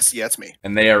 yeah. Yes, it's me.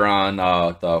 And they are on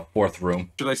the 4th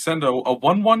room. Should I send a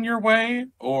 1/1 your way,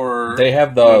 or they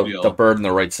have the bird on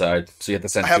the right side, so you have to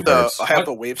send 2 birds. I have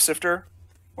the wave sifter.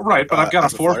 Right, but I've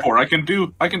got a 4/4. I can do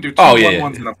 2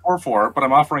 1/1s and a 4/4, but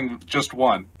I'm offering just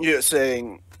 1. You're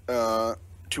saying 2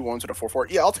 1s and a 4/4.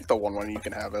 Yeah, I'll take the 1/1. You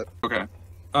can have it. Okay.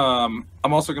 I'm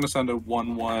also going to send a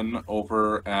 1/1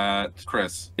 over at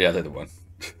Chris. Yeah, they're the one.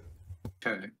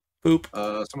 Okay. Boop.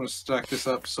 So I'm going to stack this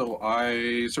up. So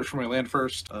I search for my land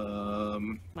first.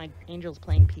 My angel's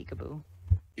playing peekaboo.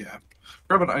 Yeah.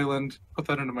 Grab an island, put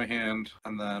that into my hand,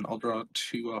 and then I'll draw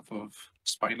 2 off of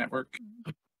Spy Network.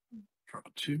 Draw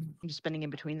 2. I'm just spending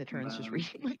in between the turns, just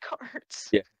reading my cards.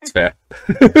 Yeah, it's fair.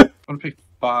 I'm going to pick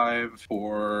 5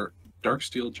 for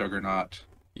Darksteel Juggernaut.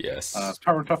 Yes.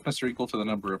 Power and toughness are equal to the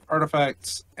number of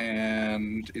artifacts,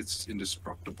 and it's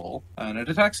indestructible. And it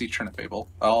attacks each turn at Babel.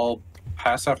 I'll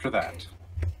pass after that.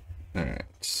 Alright,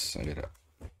 so I gotta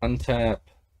untap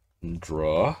and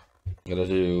draw. I'm gonna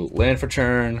do land for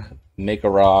turn, make a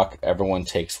rock, everyone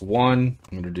takes 1.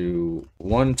 I'm gonna do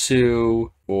 1,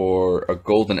 2 for a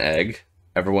golden egg.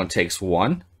 Everyone takes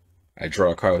 1. I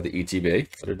draw a card with the ETB. I'm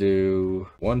gonna do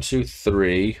 1, 2,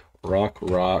 3, rock,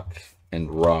 rock, and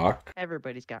rock.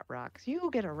 Everybody's got rocks. You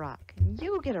get a rock.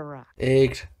 You get a rock.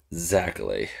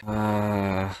 Exactly.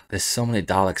 There's so many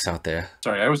Daleks out there.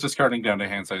 Sorry, I was discarding down to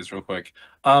hand size real quick.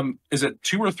 Is it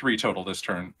 2 or 3 total this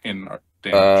turn in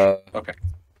damage? Okay,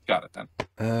 got it then.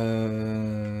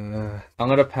 I'm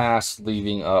gonna pass,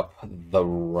 leaving up the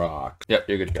rock. Yep,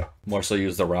 you're good to go. More so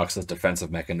use the rocks as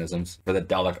defensive mechanisms for the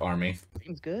Dalek army.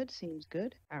 Seems good. Seems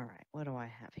good. All right, what do I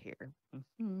have here?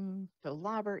 So,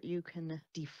 Lobert, you can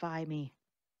defy me.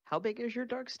 How big is your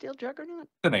Darksteel Juggernaut?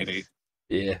 It's an 8/8.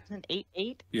 Yeah. It's an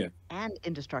 8/8? Yeah. And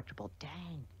indestructible.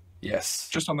 Dang. Yes.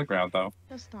 Just on the ground, though.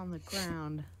 Just on the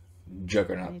ground.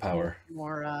 Juggernaut Anything power.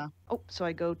 More, so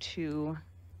I go to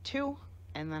 2,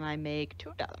 and then I make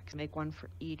 2 Daleks. Make 1 for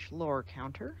each lore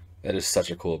counter. That is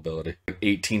such a cool ability.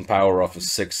 18 power off of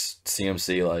 6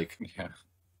 CMC, like. Yeah.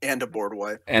 And a board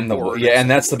wipe. And and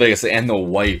that's the biggest thing. And the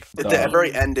wipe. At the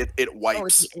very end, it wipes. Oh,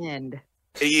 at the end.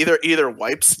 It either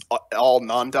wipes all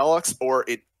non-Daleks, or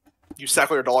you sack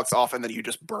all your Daleks off, and then you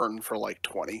just burn for like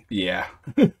 20. Yeah.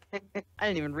 I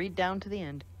didn't even read down to the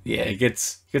end. Yeah, it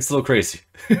gets a little crazy.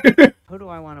 Who do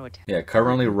I want to attack? Yeah,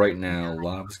 currently right now,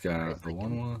 Lob's got the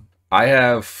 1/1. I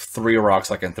have 3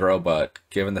 rocks I can throw, but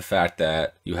given the fact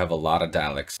that you have a lot of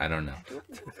Daleks, I don't know.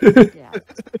 Yeah.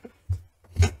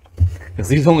 Because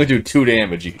these only do 2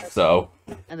 damage each, so.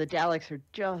 And the Daleks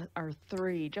are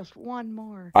 3, just 1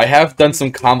 more. I have done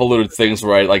some convoluted things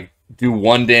where I do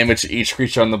 1 damage to each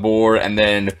creature on the board, and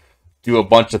then do a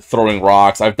bunch of throwing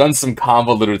rocks. I've done some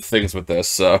convoluted things with this,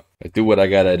 so I do what I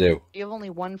gotta do. You have only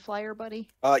one flyer, buddy?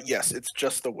 Yes, it's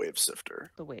just the wave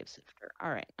sifter. The wave sifter. All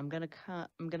right, I'm gonna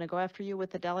go after you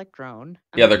with the Dalek drone.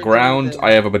 Yeah, the ground,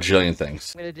 I have a bajillion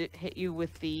things. I'm gonna hit you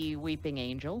with the weeping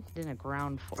angel in a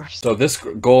ground force. So this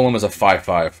golem is a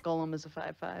 5/5. Golem is a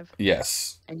 5/5.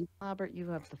 Yes. And you, Robert, you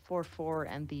have the 4/4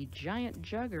 and the giant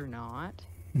juggernaut,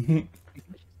 which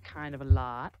is kind of a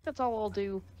lot. That's all I'll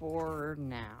do for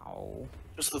now.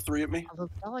 Just the three of me? Although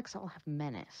the Daleks all have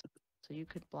menace. So you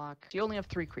could block. So you only have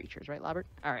 3 creatures, right, Robert?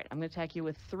 All right, I'm going to attack you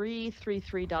with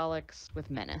 3/3/3 Daleks with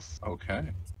menace. Okay.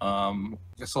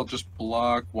 Guess I'll just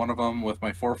block one of them with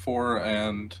my 4/4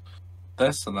 and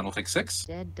this, and then I'll take 6.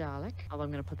 Dead Dalek. Although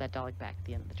I'm going to put that Dalek back at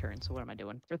the end of the turn. So what am I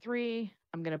doing? For 3,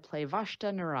 I'm going to play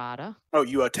Vashta Narada. Oh,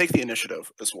 you take the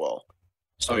initiative as well.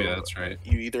 Oh yeah, that's right.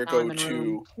 You either I'm go in to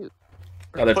room 2.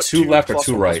 Either put 2 left or plus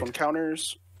 2 one, right. plus one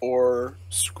counters, or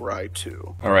scry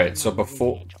 2. All right, so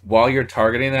while you're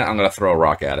targeting that, I'm gonna throw a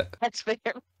rock at it. That's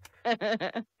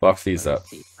fair. Buff these up.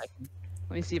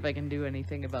 Let me see if I can do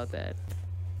anything about that.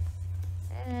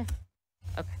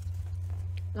 Okay.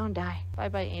 Don't die.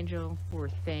 Bye-bye, Angel. Poor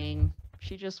thing.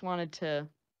 She just wanted to,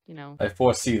 you know... I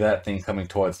foresee that thing coming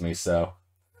towards me, so...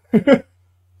 Oh,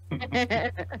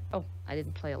 I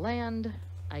didn't play a land.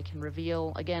 I can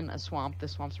reveal, again, a swamp.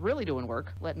 This swamp's really doing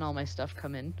work, letting all my stuff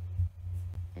come in.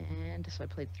 And so I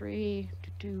played 3.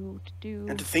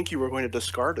 And to think you were going to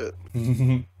discard it.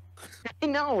 I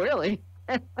know, really.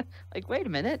 Like, wait a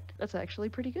minute. That's actually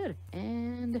pretty good.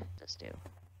 And let's do.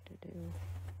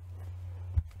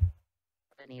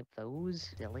 Any of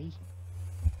those? Silly.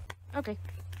 Okay.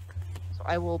 So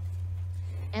I will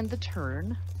end the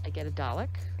turn. I get a Dalek.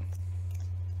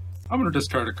 I'm gonna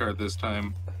discard a card this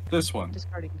time. This one.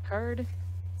 Discarding a card.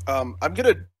 I'm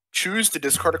gonna choose to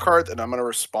discard a card, and I'm gonna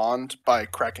respond by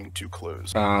cracking 2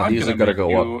 clues. These are gonna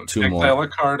go up 2 more. Exile a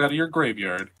card out of your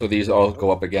graveyard. So these all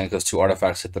go up again because 2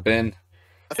 artifacts hit the bin.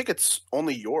 I think it's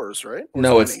only yours, right? Or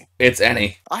No, is it it's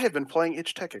any. I have been playing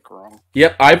Ichtekik wrong.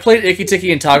 Yep, I played Icky Ticky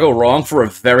and Tago wrong for a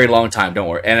very long time. Don't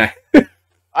worry. And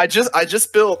I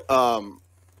just built Yeah,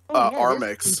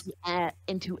 Armix.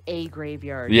 into a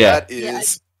graveyard. Yeah. That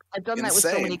is I've done that with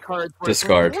so many cards. where it's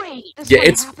Discard. Like, wait, this Yeah, one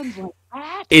it's- happens like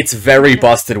that? it's very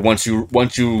busted once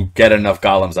you get enough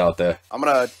golems out there. I'm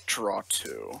gonna draw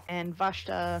 2. And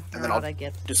Vashta And then I'll Narada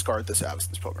gets... discard this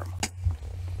Absence Program.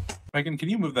 Megan, can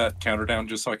you move that counter down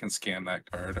just so I can scan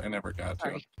that card? I never got to.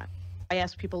 Sorry. I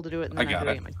asked people to do it, and I then I'm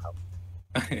got doing it.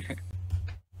 it myself.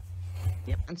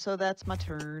 Yep, and so that's my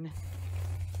turn.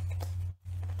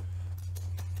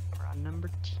 We're on number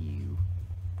 2.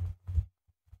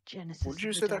 Genesis. What did you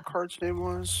of the say that Dawn. card's name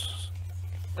was?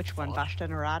 Which one? Vashta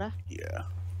Narada? Yeah.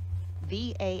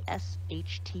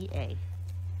 Vashta.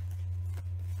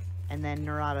 And then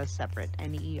Narada separate.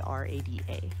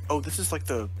 Nerada. Oh, this is like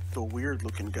the weird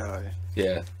looking guy.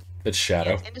 Yeah, it's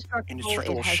Shadow. It's indestructible.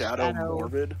 Indestructible It has Shadow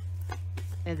Morbid.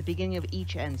 At the beginning of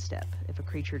each end step, if a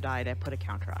creature died, I put a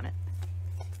counter on it.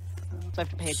 So I have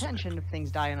to pay attention if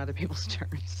things die on other people's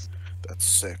turns. That's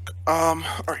sick.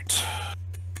 Alright.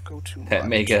 Go to That my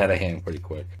may get out of hand pretty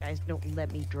quick. Guys, don't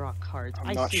let me draw cards. I'm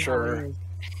I not see sure how it is.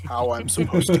 how I'm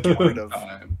supposed to get rid of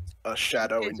a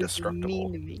Shadow You guys are mean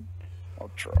Indestructible. to me. I'll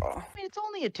draw. I mean, it's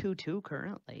only a 2/2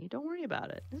 currently. Don't worry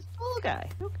about it. This is a little guy.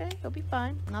 Okay, he'll be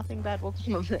fine. Nothing bad will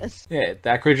come of this. Yeah,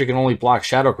 that creature can only block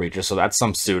shadow creatures, so that's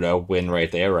some pseudo win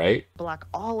right there, right? Block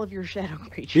all of your shadow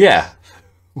creatures. Yeah,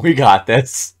 we got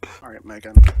this. Alright,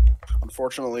 Megan.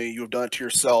 Unfortunately, you have done it to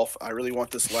yourself. I really want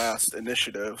this last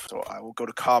initiative, so I will go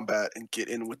to combat and get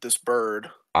in with this bird.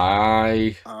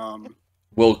 I Um,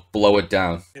 will blow it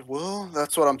down. it will?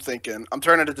 That's what I'm thinking. I'm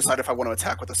trying to decide if I want to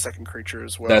attack with a second creature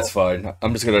as well. That's fine.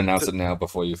 I'm just gonna announce it now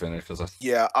before you finish, because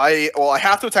Yeah, I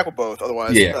have to attack with both,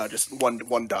 otherwise Yeah. just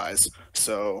one dies.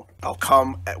 So I'll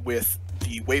come with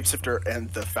the Wave Sifter and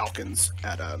the Falcons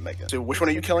at Megan. So which one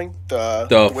are you killing? The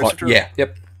Wave Sifter? yeah,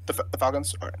 yep. The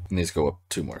Falcons? Alright. Needs to go up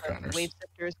 2 more counters, Wave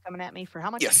Sifter is coming at me for how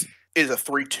much? Yes. It is a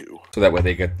 3/2. so that way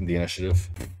they get the initiative.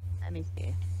 Let me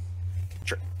see.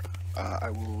 I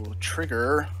will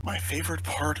trigger my favorite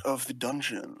part of the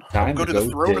dungeon. Time I'll go to to go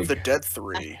the Throne of dig. the Dead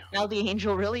 3. Now the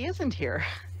angel really isn't here.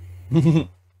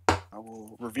 I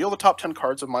will reveal the top 10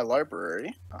 cards of my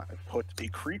library. I put a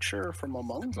creature from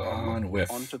among them On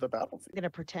whiff. onto the battlefield. I'm gonna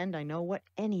pretend I know what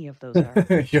any of those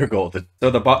are. You're golden.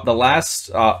 So the last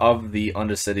of the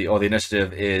Undercity or the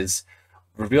initiative is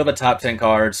Reveal the top 10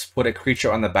 cards, put a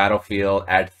creature on the battlefield,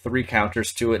 add 3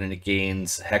 counters to it, and it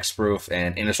gains hexproof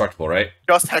and indestructible, right?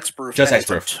 Just hexproof. Just and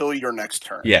it's hexproof. until your next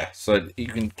turn. Yeah, so you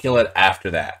can kill it after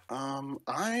that.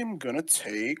 I'm gonna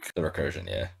take The recursion,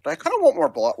 yeah. But I kind of want more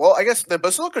block. Well, I guess the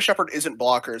Basilica Shepherd isn't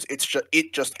blockers. It's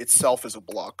just itself is a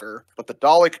blocker. But the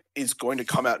Dalek is going to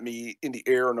come at me in the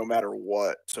air no matter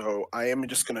what. So I am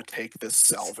just going to take this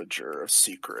Salvager of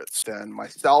Secrets. Then my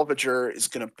Salvager is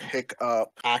going to pick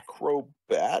up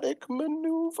Acrobatic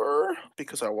Maneuver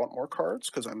because I want more cards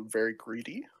because I'm very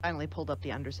greedy. Finally pulled up the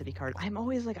Undercity card. I'm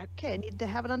always like, okay, I need to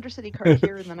have an Undercity card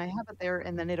here, and then I have it there,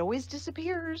 and then it always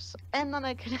disappears, and then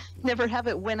I can never have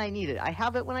it when I need it. I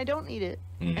have it when I don't need it,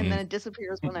 and then it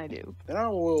disappears when I do. Then I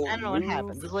will. I don't know what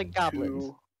happens. It's like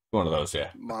goblins. One of those,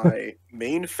 yeah. My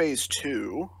main phase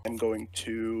 2, I'm going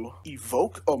to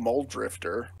evoke a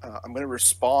Muldrifter. I'm going to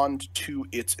respond to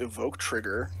its evoke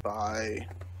trigger by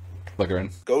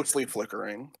Flickering. Ghostly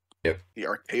Flickering. Yep. The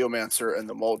Archaeomancer and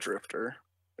the Muldrifter,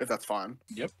 if that's fine.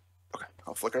 Yep. Okay,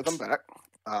 I'll flicker them back.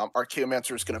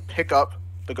 Archaeomancer is going to pick up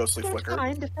the Ghostly Flicker.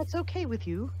 Mind if that's okay with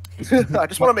you. I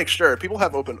just want to make sure. People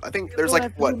have open. I think there's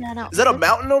like, what? Is that a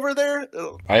mountain over there?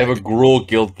 I have a Gruul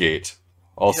Guildgate.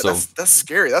 Also, yeah, that's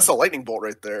scary. That's a lightning bolt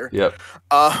right there. Yep.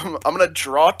 I'm gonna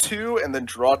draw 2 and then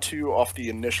draw 2 off the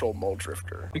initial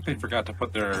Muldrifter. I think they forgot to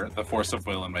put the Force of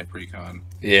Will in my precon.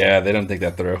 Yeah, they don't think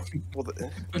that through. Well,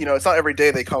 it's not every day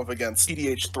they come up against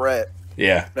EDH threat.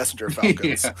 Yeah. Messenger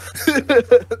Falcons.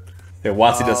 Yeah,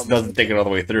 WotC doesn't think it all the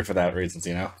way through for that reasons,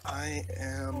 you know? I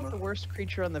am... The worst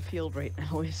creature on the field right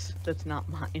now is that's not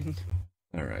mine.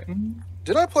 Alright.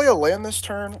 Did I play a land this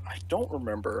turn? I don't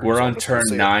remember. We're on turn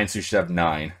 9, so you should have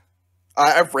 9.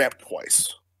 I've ramped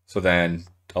twice. So then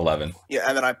 11. Yeah,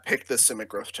 and then I picked this Simic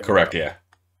Growth Chamber. Correct, yeah.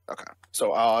 Okay.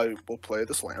 So I will play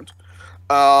this land.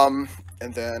 And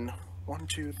then 1,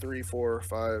 2, 3, 4,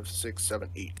 5, 6, 7,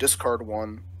 8. Discard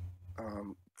 1.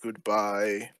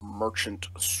 Goodbye, Merchant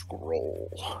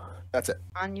Scroll. That's it.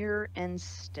 On your end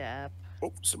step,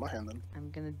 Oh, it's in my hand then.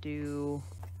 I'm gonna do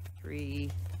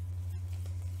 3,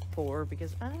 4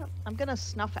 because I'm gonna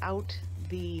snuff out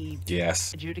the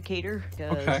adjudicator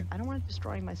because I don't want it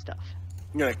destroying my stuff.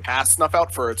 You're gonna cast Snuff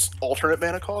Out for its alternate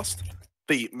mana cost?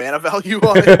 The mana value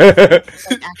on it?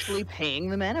 Like actually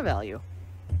paying the mana value.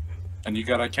 And you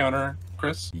got a counter,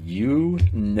 Chris? You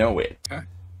know it. Okay.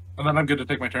 And then I'm good to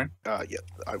take my turn? Yeah,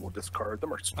 I will discard the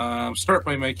Merchant. Start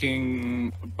by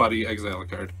making Buddy exile a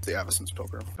card. The Avacyn's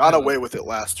Pilgrim. Got away with it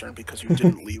last turn because you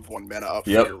didn't leave 1 mana up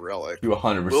for your relic. You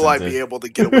 100% Will I be able to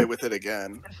get away with it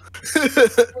again? Would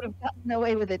have gotten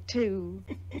away with it too.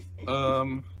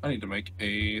 I need to make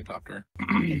a Thopter.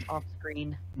 It's off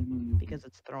screen because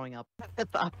it's throwing up.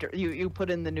 Thopter. You put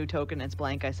in the new token, it's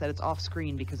blank. I said it's off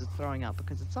screen because it's throwing up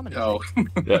because it's summoning. Oh.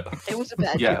 Yeah. It was a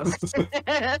bad joke.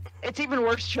 It's even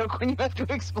worse joke when you have to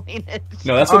explain it.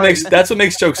 No, that's what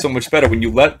makes jokes so much better when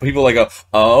you let people like go,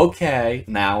 oh, okay,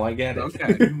 now I get it.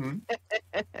 Okay.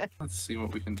 Let's see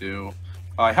what we can do.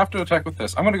 I have to attack with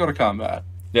this. I'm going to go to combat.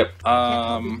 Yep.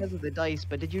 Because of the dice,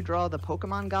 but did you draw the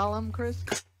Pokemon Golem, Chris?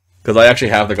 Because I actually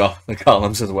have the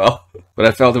columns as well, but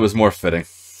I felt it was more fitting.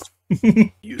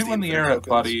 2 in the air at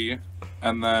Buddy,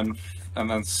 and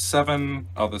then 7.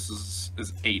 Oh, this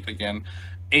is 8 again.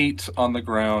 8 on the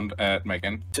ground at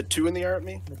Megan. To 2 in the air at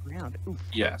me? The ground. Oof.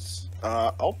 Yes.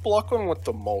 I'll block 1 with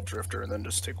the Muldrifter and then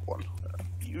just take 1.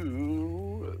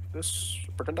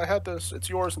 Pretend I had this. It's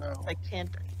yours now. I can't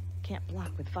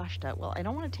block with Vashta. Well, I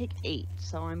don't want to take 8,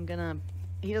 so I'm gonna...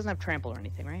 He doesn't have trample or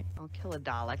anything, right? I'll kill a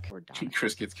Dalek. Or Dalek.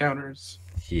 Chris gets counters.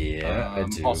 Yeah, I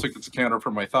do. Also gets a counter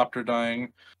for my Thopter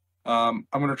dying. I'm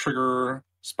going to trigger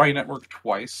Spy Network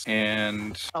twice,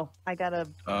 and... Oh, I got a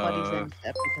Buddy's end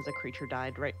step because a creature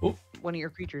died, right? Oop. One of your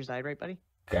creatures died, right, Buddy?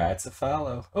 That's a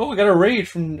follow. Oh, we got a raid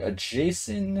from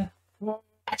Jason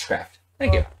Hatchcraft.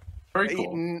 Thank you. Very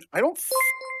cool.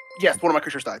 Yes, one of my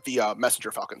creatures died. The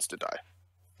Messenger Falcons did die.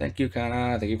 Thank you,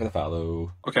 Kana. Thank you for the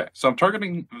follow. Okay, so I'm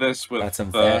targeting this with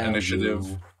the initiative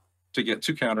to get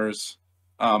 2 counters.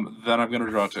 Then I'm going to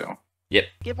draw 2. Yep.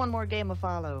 Give 1 more game a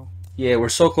follow. Yeah, we're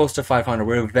so close to 500.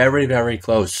 We're very, very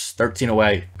close. 13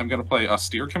 away. I'm going to play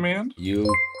Austere Command.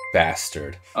 You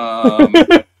bastard.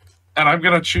 And I'm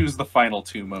going to choose the final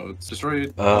 2 modes. Destroy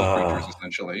all creatures,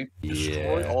 essentially.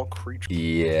 Destroy all creatures.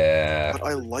 Yeah. But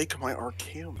I like my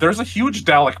Archaeum. There's a huge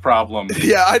Dalek problem.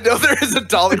 Yeah, I know there is a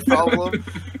Dalek problem.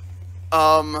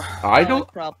 I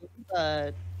don't... Problem,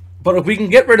 But if we can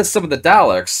get rid of some of the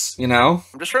Daleks, you know?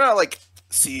 I'm just trying to, like,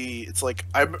 see... It's like...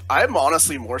 I'm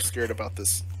honestly more scared about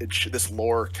this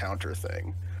lore counter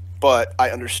thing. but I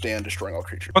understand destroying all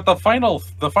creatures. But the final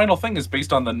thing is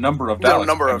based on the number of The Daleks.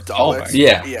 number of Daleks.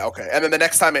 Yeah. Yeah, okay. And then the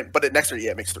next time next turn,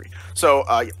 yeah, it makes 3. So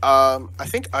I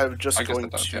think I'm just I guess going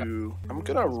it does, to I'm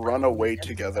gonna run away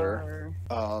together.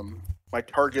 My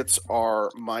targets are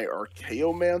my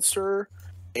Archaeomancer,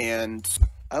 and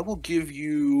I will give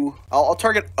you I'll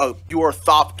target your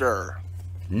Thopter.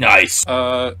 Nice.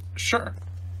 Sure.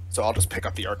 So I'll just pick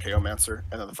up the Archaeomancer,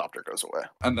 and then the Thopter goes away.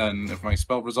 And then if my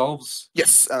spell resolves,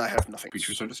 Yes, and I have nothing.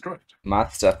 creatures are destroyed. My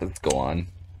stuff, let's go on.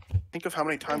 Think of how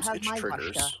many times have it my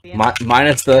triggers. Vashta.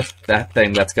 Minus that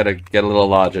thing that's gonna get a little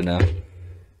larger now.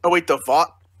 Oh wait, I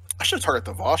should target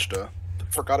the Vashta.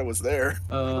 Forgot it was there.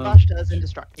 Vashta is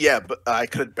indestructible. Yeah, but I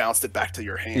could have bounced it back to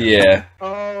your hand. Yeah.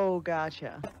 Oh,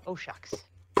 gotcha. Oh, shucks.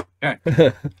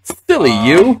 Silly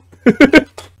you.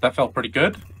 That felt pretty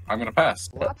good. I'm gonna pass.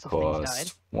 Lots of things died.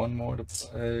 Cost one more to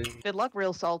play. Good luck,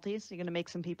 real salties. You're gonna make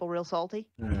some people real salty.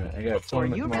 Alright, I got So are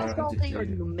you real tomorrow. salty, or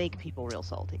do you make people real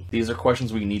salty? These are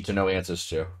questions we need to know answers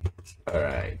to.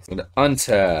 Alright. I'm gonna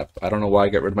untap. I don't know why I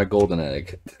got rid of my golden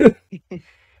egg.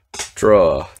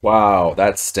 Draw. Wow,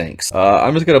 that stinks.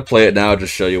 I'm just gonna play it now to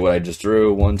show you what I just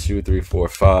drew. 1, 2, 3, 4,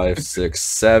 5, 6,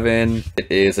 7.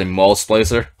 It is a Maul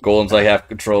Splicer. Golems I have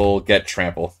control get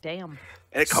trample. Damn.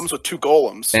 And it comes with 2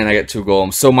 golems. And I get 2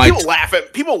 golems. So my People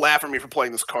laugh at me for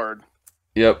playing this card.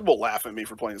 Yep. People laugh at me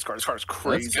for playing this card. This card is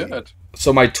crazy. That's good.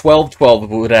 So my 12/12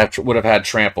 would have had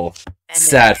trample. And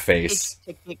Sad then face.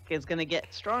 Tick is gonna get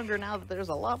stronger now that there's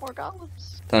a lot more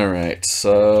golems. Alright,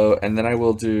 so, and then I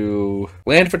will do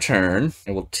land for turn.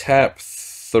 I will tap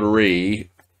 3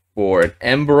 for an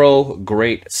Emerald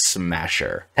Great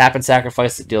Smasher. Tap and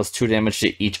sacrifice, it deals 2 damage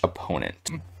to each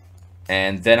opponent.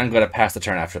 And then I'm going to pass the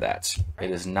turn after that.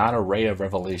 It is not a Ray of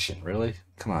Revelation, really?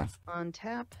 Come on. On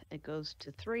tap, it goes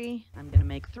to 3. I'm gonna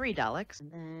make 3 Daleks,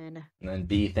 and then And then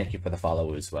B, thank you for the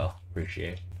follow as well.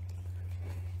 Appreciate it.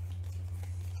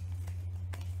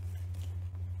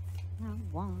 I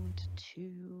want to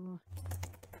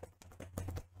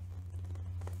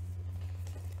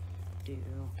do.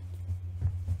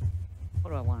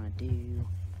 What do I want to do?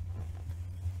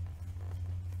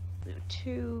 Do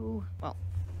 2. Well,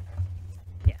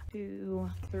 yeah. 2,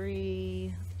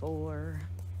 3, 4,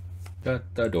 Shut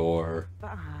the door.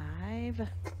 5. Do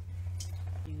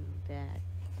that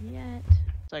yet.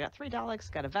 So I got 3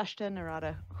 Daleks, got a Vashta,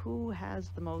 Narada. Who has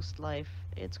the most life?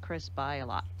 It's Chris by a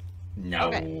lot. No.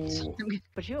 Okay.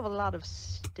 But you have a lot of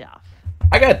stuff.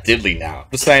 I got diddly now.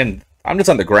 Just saying, I'm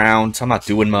just on the ground. I'm not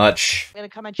doing much. I'm gonna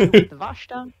come at you with the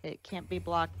Vashta. It can't be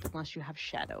blocked unless you have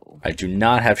Shadow. I do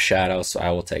not have shadow, so I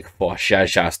will take 4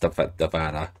 shots to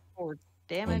Davana. 4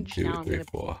 damage. 1, 2, now I'm 3, gonna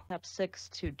 4. tap 6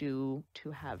 to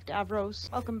have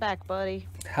Davros. Welcome back, buddy.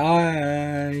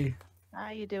 Hi. How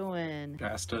you doing?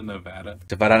 Shasta, Nevada.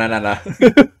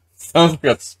 Davana. Sounds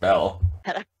like a spell.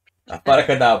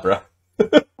 Abracadabra.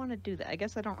 I want to do that. I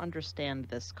guess I don't understand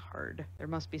this card. There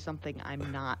must be something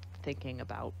I'm not thinking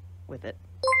about with it.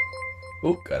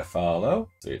 Ooh, gotta follow.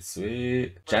 Sweet,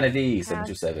 sweet. Johnny D,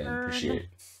 727. Turn. Appreciate it.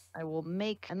 I will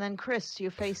make, and then Chris,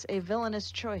 you face a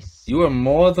villainous choice. You are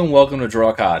more than welcome to draw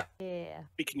a card. Yeah.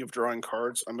 Speaking of drawing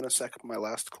cards, I'm going to sack up my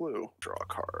last clue. Draw a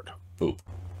card. Ooh.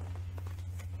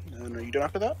 And are you done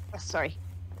after that? Sorry.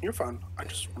 You're fine. I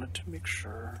just wanted to make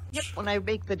sure. Yep. When I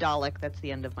make the Dalek, that's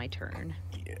the end of my turn.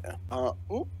 Yeah.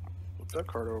 Flip that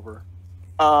card over.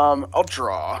 I'll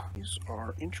draw. These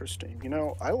are interesting. You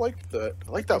know, I like that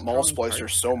Maul drawing Splicer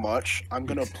cards. so much. I'm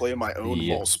gonna play my own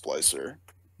Yeah. Maul Splicer.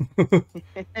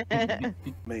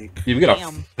 Make You've got a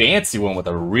Damn. fancy one with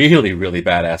a really, really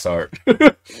badass art.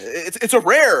 it's a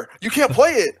rare. You can't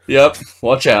play it. Yep.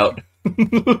 Watch out.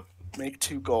 Make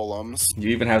 2 golems. You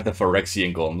even have the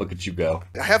Phyrexian Golem. Look at you go.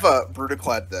 I have a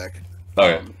Brutaclad deck.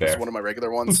 Okay, It's fair. one of my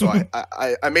regular ones, so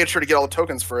I made sure to get all the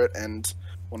tokens for it, and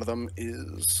one of them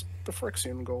is the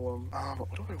Phyrexian Golem.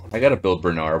 What do I want? I gotta build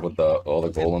Bernard with all the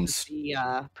This is golems.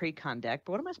 The pre-con deck,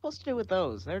 but what am I supposed to do with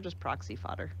those? They're just proxy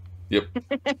fodder. Yep.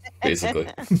 Basically.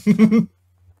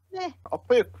 I'll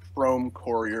play a Chrome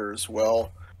Courier as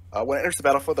well. When it enters the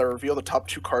battlefield, I reveal the top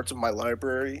 2 cards of my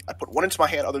library. I put 1 into my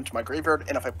hand, other into my graveyard,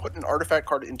 and if I put an artifact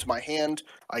card into my hand,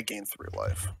 I gain 3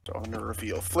 life. So I'm going to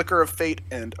reveal Flicker of Fate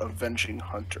and Avenging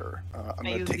Hunter. I'm I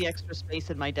going use to take the extra space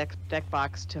in my deck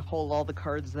box to hold all the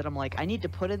cards that I'm like, I need to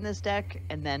put in this deck,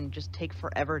 and then just take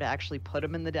forever to actually put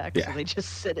them in the deck, Yeah. so they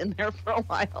just sit in there for a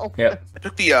while. Yep. I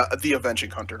took the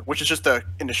Avenging Hunter, which is just a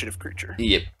initiative creature,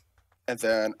 Yep. and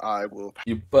then I will.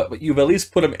 But you've at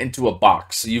least put them into a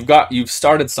box. So you've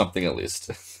started something at least.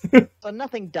 So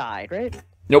nothing died, right?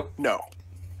 Nope. No,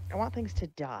 I want things to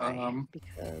die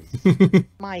because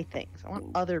my things. I want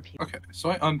other people. Okay, so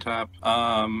I untap.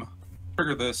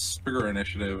 trigger this, trigger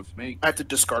initiative, make... I have to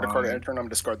discard a card at end turn. I'm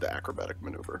discard the acrobatic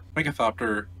maneuver. Make a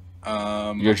Thopter.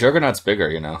 Your Juggernaut's bigger,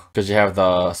 you know, because you have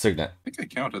the Signet. I think I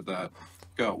counted that.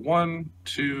 Got 1,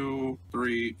 2,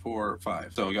 3, 4,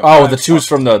 5. So we got Oh, five the two's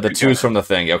from the together. two's from the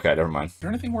thing. Okay, never mind. Is there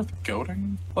anything worth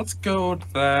goading? Let's goad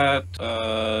that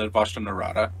Vashta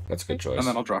Narada. That's a good choice. And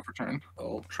then I'll drop for turn.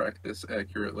 I'll track this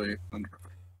accurately. And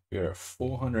We're at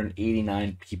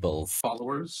 489 people.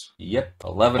 followers. Yep,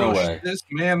 11 Push away. this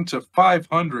man to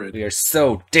 500. We are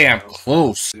so damn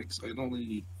close. 6. I only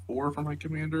need 4 for my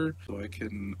commander, so I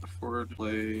can afford to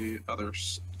play other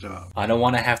stuff. I don't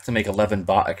want to have to make 11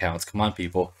 bot accounts. Come on,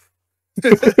 people.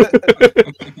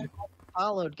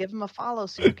 Followed. Give them a follow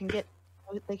so you can get.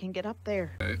 They can get up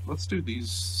there. Okay, let's do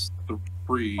these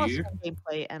 3. Plus some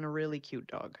gameplay and a really cute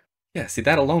dog. Yeah, see,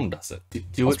 that alone does it.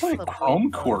 Do Let's it. play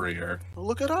Chrome Courier.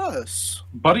 Look at us.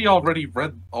 Buddy already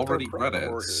read Chrome it.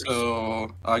 Couriers.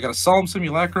 So I got a Solemn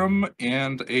Simulacrum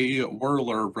and a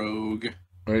Whirler Rogue.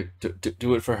 All right,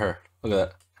 do it for her. Look at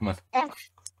that. Come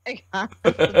on.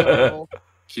 Adorable.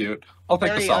 Cute. I'll take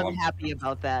the Very Solemn. unhappy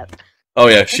about that. Oh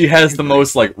yeah, she has the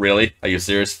most, like, really? Are you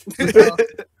serious?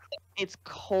 It's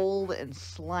cold and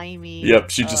slimy.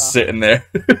 Yep, she's just sitting there.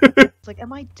 It's like,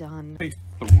 am I done? Pay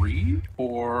 3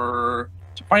 to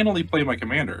finally play my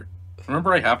commander.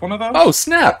 Remember I have one of those? Oh,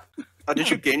 snap! Did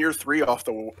you gain your 3 off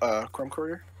the Chrome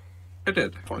Courier? I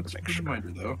did. Wanted That's to a make good sure. reminder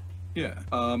though. Yeah.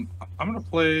 I'm gonna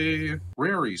play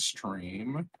Rary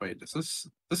Stream. Wait, this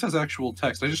has actual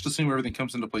text. I just assume everything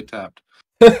comes into play tapped.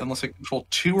 Unless I control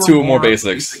 2 Two or more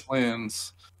basics. basic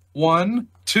lands. 1,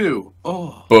 2.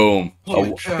 Oh, Boom.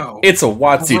 holy cow. It's a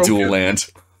WotC Broken. dual land.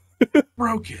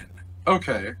 Broken.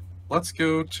 Okay, let's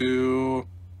go to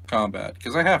combat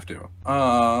because I have to.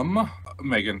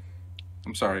 Megan,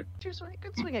 I'm sorry. You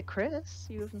could swing at Chris.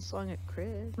 You haven't swung at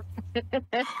Chris.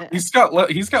 He's got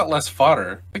less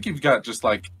fodder. I think you've got just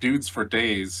like dudes for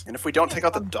days. And if we don't take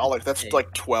out the Dalek, that's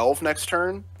like 12 next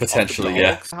turn. Potentially, Off the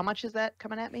yeah. Daleks. How much is that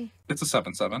coming at me? It's a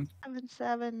 7/7.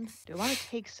 7/7. Do I want to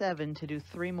take 7 to do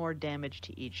 3 more damage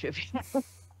to each of you?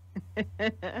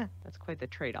 That's quite the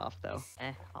trade-off, though.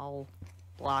 I'll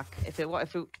block.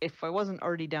 If I wasn't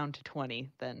already down to 20,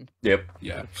 then Yep.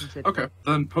 Yeah. consider Okay.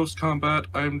 Then post combat,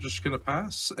 I'm just gonna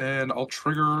pass, and I'll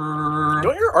trigger.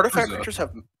 Don't your artifact Who's creatures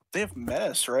have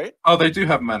menace, right? Oh, they do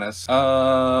have menace.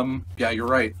 Yeah, you're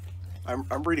right.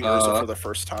 I'm reading Urza for the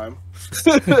first time.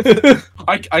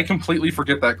 I completely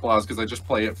forget that clause because I just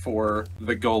play it for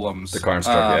the golems. The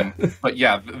Karnstruck, yeah. But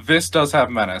yeah, this does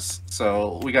have menace,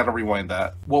 so we got to rewind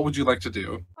that. What would you like to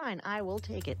do? Fine, I will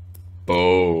take it.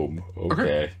 Boom.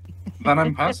 Okay. Then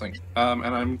I'm passing, and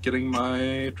I'm getting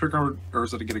my trigger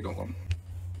Urza to get a golem.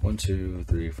 1, 2,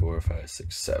 3, 4, 5,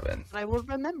 6, 7. I will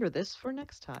remember this for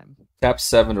next time. Tap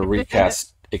 7 to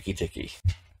recast Icky Ticky.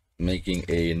 Making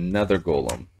another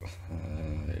golem.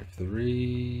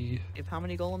 3 If how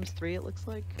many golems? 3, it looks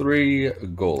like. 3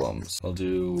 golems. I'll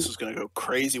do This is gonna go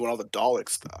crazy when all the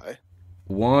Daleks die.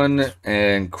 1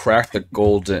 and crack the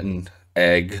golden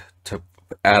egg to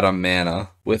add a mana.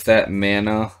 With that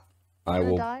mana, I Gonna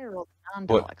will die or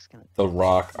put non-Daleks gonna the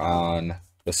rock on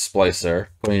the splicer,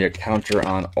 putting a counter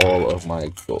on all of my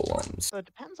golems. So it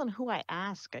depends on who I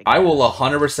ask. I guess. will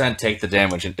 100% take the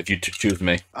damage if you choose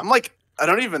me. I'm like, I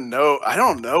don't even know. I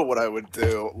don't know what I would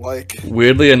do. Like,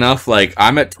 Weirdly enough, like,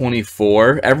 I'm at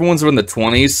 24. Everyone's in the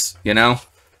 20s, you know?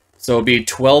 So it'd be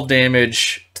 12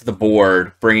 damage to the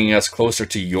board, bringing us closer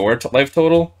to your life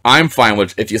total. I'm fine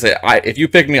with, if you say, if you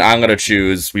pick me, I'm going to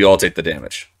choose, we all take the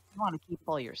damage. You want to keep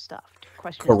all your stuff.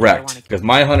 Question is, do I Correct. wanna Because keep-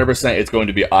 my 100% is going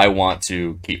to be, I want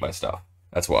to keep my stuff.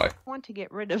 That's why. I want to get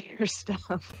rid of your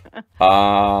stuff.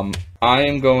 I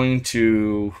am going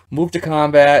to move to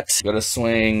combat. Gonna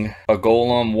swing a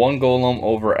golem, 1 golem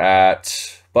over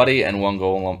at Buddy, and 1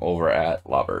 golem over at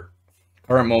Lobert.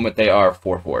 Current moment, they are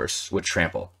 4/4s with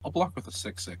trample. I'll block with a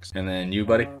 6/6. And then you,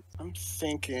 Buddy? I'm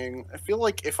thinking. I feel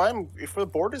like if the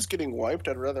board is getting wiped,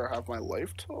 I'd rather have my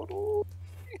life total,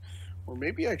 or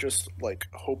maybe I just like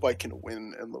hope I can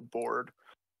win in the board.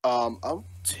 I'll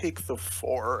take the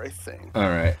 4. I think. All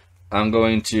right. I'm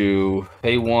going to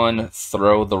pay 1,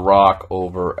 throw the rock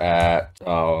over at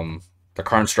the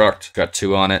Karnstruct. Got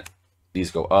 2 on it.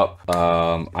 These go up.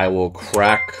 I will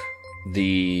crack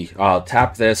I'll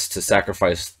tap this to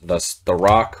sacrifice the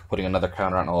rock, putting another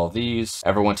counter on all of these.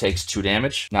 Everyone takes 2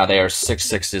 damage. Now they are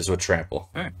 6/6s with trample.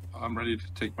 Okay, I'm ready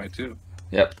to take my 2.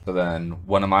 Yep. So then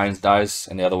one of mine dies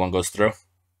and the other one goes through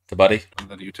to Buddy. And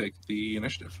then you take the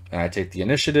initiative. And I take the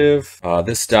initiative.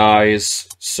 This dies.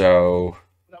 So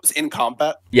That was in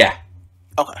combat. yeah.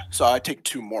 Okay, so I take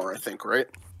 2 more. I think, right?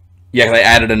 Yeah, 'cause I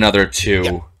added another 2.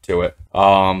 Yeah. to it.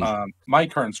 My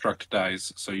construct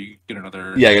dies, so you get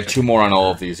another. Yeah, I get 2 more on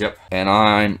all of these. Yep. And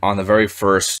I'm on the very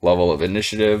first level of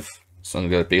initiative. So I'm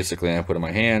gonna basically put in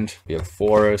my hand. We have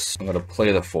forest. I'm gonna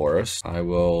play the forest. I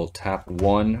will tap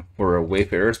 1 for a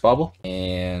Wayfarer's Bubble,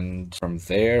 and from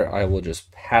there I will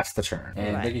just pass the turn.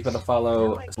 And thank you for the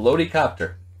follow,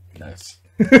 Lodicopter. Nice.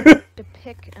 To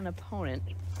pick an opponent.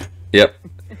 Yep.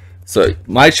 So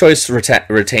my choice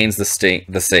retains the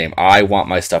same. I want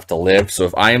my stuff to live. So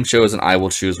if I am chosen, I will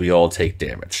choose. We all take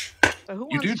damage. So who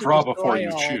You wants do to draw destroy before you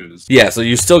all- choose. Yeah. So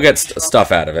you still get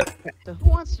stuff out of it. So who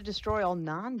wants to destroy all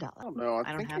non-Dalek? I don't know.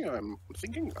 I don't have. I'm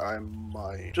thinking I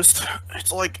might just.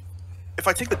 It's like if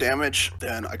I take the damage,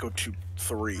 then I go to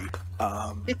 3.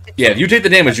 Yeah. If you take the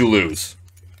damage, you lose.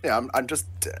 Yeah, I'm just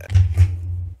dead.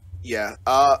 Yeah.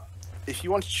 If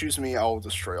you want to choose me, I'll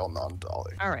destroy all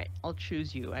non-Daleks. All right, I'll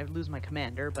choose you. I lose my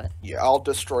commander, but Yeah, I'll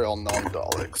destroy all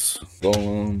non-Daleks.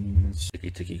 Golems.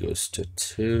 Tiki goes to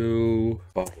 2.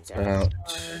 Bubbles out.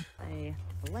 I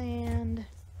land.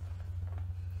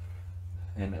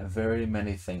 And very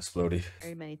many things, Floaty.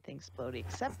 Very many things explode,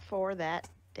 except for that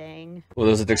dang. Well,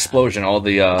 there's an explosion. All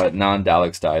the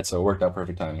non-Daleks died, so it worked out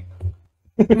perfect timing.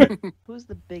 Who's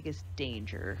the biggest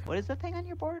danger? What is the thing on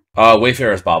your board?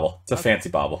 Wayfarer's Bauble. It's a Okay. fancy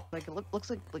bauble. Like it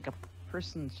looks like a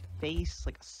person's face,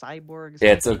 like a cyborg.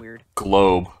 Yeah, it's something a- weird.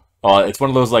 Globe. It's one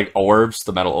of those like orbs,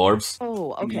 the metal orbs.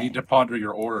 Oh, You okay. need to ponder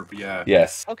your orb, yeah.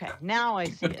 Yes. Okay, now I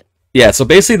see it. Yeah, so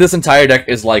basically this entire deck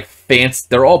is like fancy.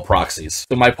 They're all proxies.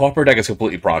 So my pauper deck is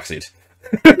completely proxied.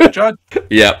 Judge,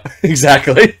 Yep,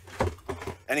 exactly.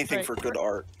 Anything Right. for good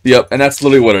art. Yep, and that's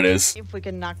literally what it is. See if we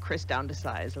can knock Chris down to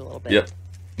size a little bit. Yep.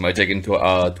 Am I taking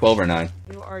 12 or 9?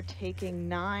 You are taking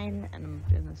 9, and I'm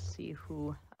gonna see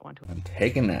who I want to. I'm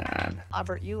taking 9.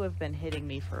 Albert, you have been hitting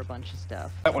me for a bunch of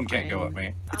stuff. that one can't go at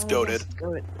me. It's Oh, goated. yes,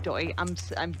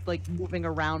 goated. I'm like moving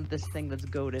around this thing that's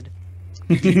goaded.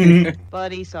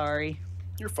 Buddy, sorry.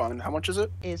 You're fine. How much is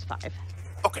it? Is 5.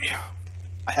 Okay.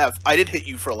 I did hit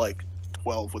you for like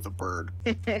 12 with a bird.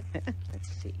 Let's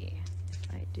see.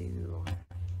 If I do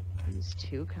these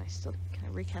 2, can I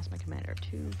recast my commander?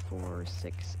 2, 4,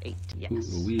 6, 8.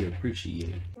 Yes. We appreciate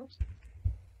it.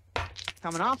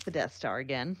 Coming off the Death Star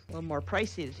again. A little more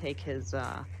pricey to take his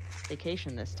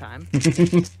vacation this time.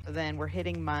 So then we're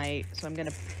hitting my. So I'm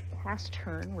gonna pass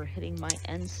turn. We're hitting my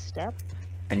end step.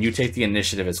 And you take the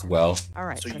initiative as well. All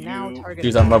right. So So, now you- target.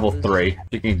 He's on level values- 3.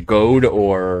 You can goad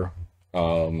or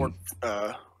Or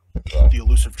the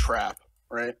elusive trap,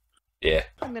 right? yeah.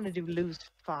 I'm gonna do lose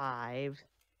 5.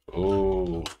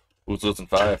 Ooh. Who's losing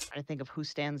 5? I think of who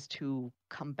stands to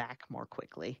come back more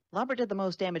quickly. Lobber did the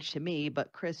most damage to me,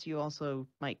 but Chris, you also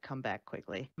might come back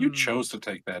quickly. You Hmm. chose to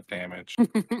take that damage.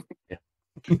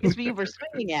 Because you were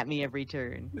swinging at me every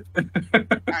turn. All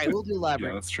right, we'll do Lobber.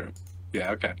 Yeah, that's true.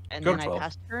 Yeah, okay. And Go then 12. I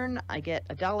pass turn, I get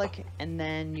a Dalek, and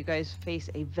then you guys face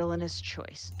a villainous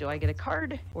choice. Do I get a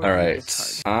card or All do I right.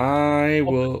 discard? I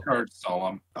will. Card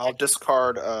Solemn. I'll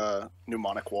discard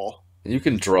mnemonic wall. You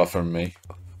can draw from me.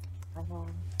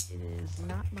 It is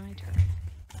not my turn.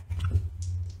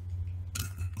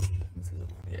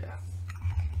 Yeah.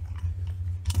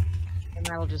 And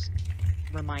that'll just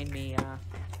remind me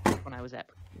when I was at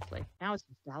previously. Now it's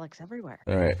just Daleks everywhere.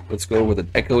 All right. Let's go with an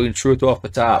echoing truth off the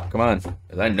top. Come on.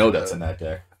 'Cause I know that's in that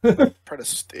deck. Try to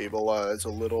stabilize a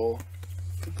little.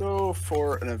 Go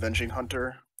for an avenging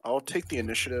hunter. I'll take the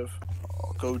initiative.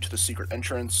 I'll go to the secret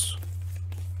entrance.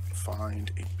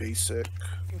 Find a basic.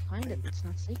 You'll find it. It's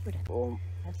not secret. Well,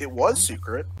 That's it the was problem.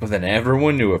 secret. But then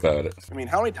everyone knew about it. I mean,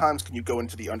 how many times can you go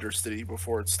into the Undercity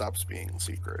before it stops being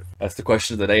secret? That's the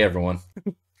question of the day, everyone.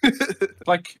 It's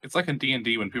like in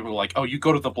D&D when people are like, "Oh, you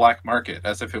go to the black market,"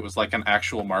 as if it was like an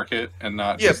actual market and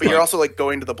not. Yeah, just but you're like- also like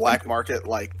going to the black market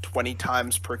like 20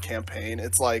 times per campaign.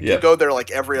 It's like Yeah. you go there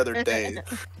like every other day.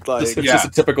 Like It's Yeah. just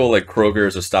a typical like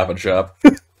Kroger's or Stop and Shop.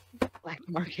 Black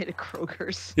market at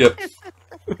Kroger's. Yep.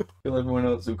 Feel everyone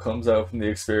else who comes out from the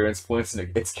experience points and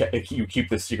you keep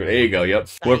the secret. There you go. Yep.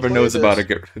 Whoever Play knows about this.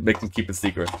 it, make them keep it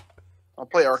secret. I'll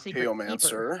play Secret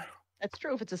Archaeomancer. That's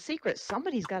true. If it's a secret,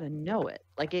 somebody's got to know it.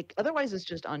 Like, otherwise, it's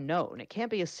just unknown. It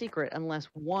can't be a secret unless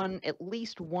at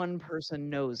least one person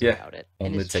knows Yeah, about it. And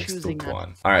Only is takes the choosing not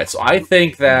one. All right. So I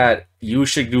think that you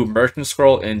should do Merchant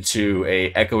Scroll into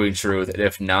a Echoing Truth, and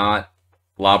if not,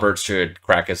 Lobert should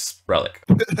crack his relic.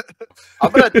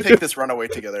 I'm gonna take this runaway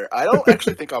together. I don't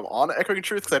actually think I'm on Echoing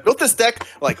Truth because I built this deck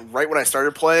like right when I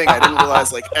started playing. I didn't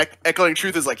realize like Echoing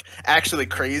Truth is like actually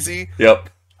crazy. Yep.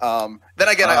 Then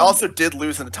again, I also did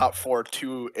lose in the top 4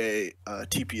 to a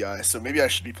TPI, so maybe I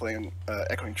should be playing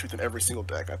Echoing Truth in every single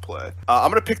deck I play.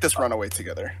 I'm gonna pick this runaway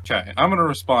together. Okay, I'm gonna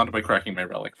respond by cracking my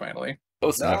relic finally.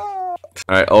 Oh snap.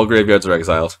 Alright, all graveyards are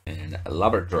exiled. And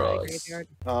Lobert draws. Graveyard.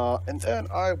 And then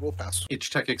I will pass.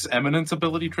 H-Tech Eminence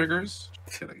ability triggers.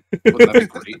 Just kidding. Wouldn't that be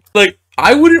great? Like,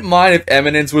 I wouldn't mind if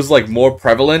Eminence was, like, more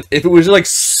prevalent if it was, like,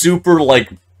 super,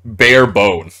 like, bare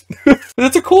bone.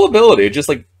 That's a cool ability. Just,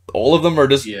 like, all of them are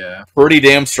just pretty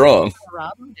damn strong.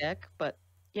 Robin deck, but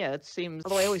yeah, it seems.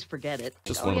 Although I always forget it.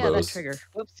 Just oh, one of yeah, those. that trigger.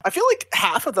 Whoops. I feel like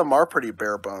half of them are pretty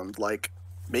bare boned. Like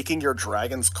making your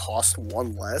dragons cost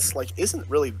one less, like, isn't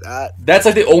really that. That's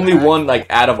like the only one, like,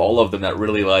 out of all of them that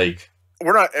really, like.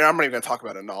 We're not. And I'm not even gonna talk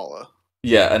about Anala.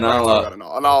 Yeah, Anala.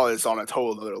 Anala is on a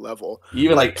total other level.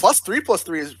 Even like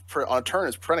 +3/+3 is on a turn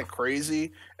is pretty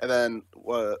crazy. And then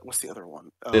what's the other one?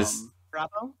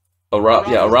 Bravo.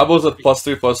 Arabo's a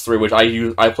 +3/+3, which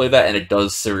I play that and it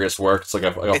does serious work. It's like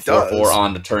a 4/4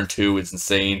 on the turn 2. It's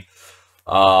insane.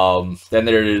 Then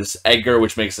there's Edgar,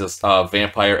 which makes us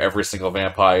vampire every single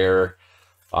vampire.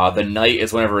 The Knight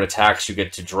is whenever it attacks, you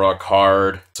get to draw a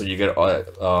card, so you get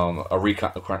a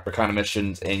recon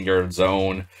missions in your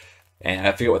zone. And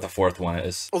I forget what the fourth one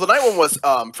is. Well, the Knight one was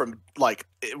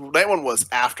Knight one was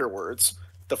afterwards.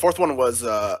 The fourth one was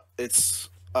it's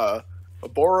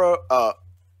Abora.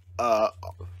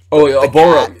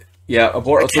 Abora. Yeah,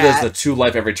 Abora. So there's the 2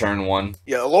 life every turn one.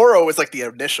 Yeah, Aloro was like the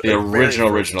initial. The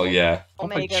original, yeah.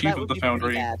 Omega, Chief that of would the be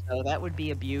Foundry. bad, though. That would be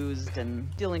abused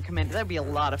and dealing commander. That would be a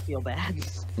lot of feel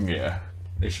bads. Yeah.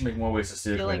 They should make more ways to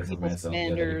steal Stealing commanders. people's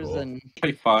commanders and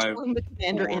Play 5. killing the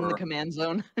commander in the command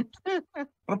zone.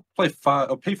 I'll play 5.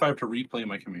 I'll pay 5 to replay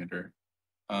my commander,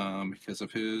 because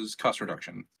of his cost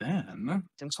reduction. Then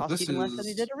Didn't cost even less than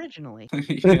he did originally.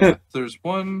 yeah, there's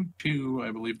 1, 2,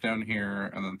 I believe, down here,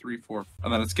 and then 3, 4,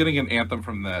 and then it's getting an anthem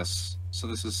from this. So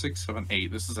this is 6, 7,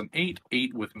 8. This is an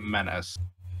 8/8 with menace.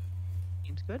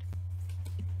 Seems good.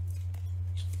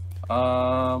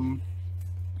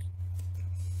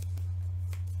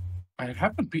 I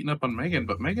haven't beaten up on Megan,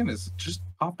 but Megan is just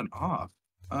popping off.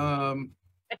 I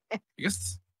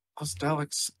guess those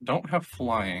Daleks don't have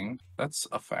flying. That's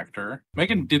a factor.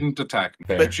 Megan didn't attack me.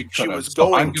 But She was so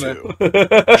going to.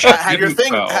 Had your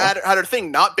thing had her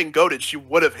thing not been goaded, she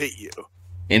would have hit you.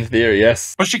 In theory,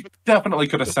 yes. But she definitely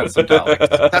could have sent some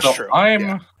Daleks. That's so true.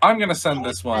 I'm gonna send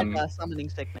this one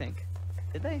Summoning stick pink.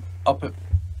 Did they? up at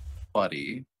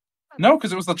Buddy. No,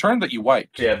 because it was the turn that you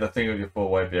wiped. Yeah, the thing with your full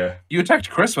wipe, yeah. You attacked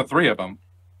Chris with 3 of them.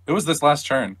 It was this last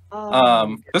turn.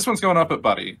 This one's going up at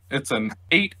Buddy. It's an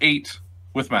 8/8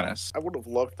 with menace. I would have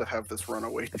loved to have this run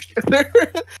away together.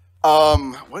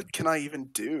 What can I even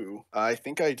do? I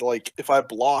think if I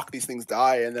block, these things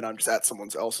die, and then I'm just at someone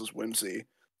else's whimsy.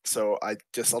 So I'll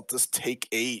just take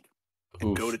 8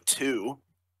 and go to 2.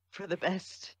 For the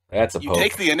best. That's a You poke.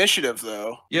 take the initiative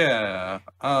though. Yeah.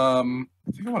 I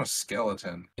think I want a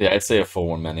skeleton. Yeah, I'd say a full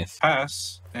 1 menace.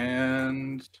 Pass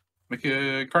and make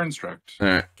a card instruct.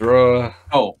 Alright, draw.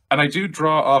 Oh, and I do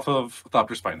draw off of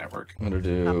Thopter Spy Network. I'm gonna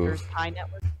do There's High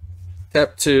Network.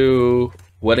 tap 2,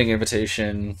 wedding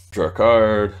invitation, draw a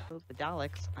card. Those the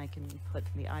Daleks, I can put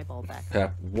the eyeball back.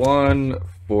 Tap 1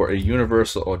 for a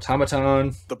universal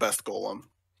automaton. The best golem.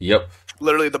 Yep.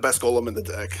 Literally the best golem in the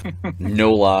deck.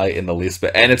 No lie in the least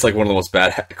bit. And it's like one of the most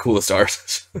coolest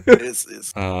arts. It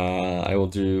is. I will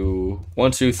do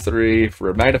 1, 2, 3 for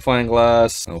a magnifying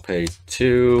glass. I'll pay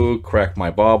 2, crack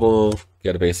my bauble,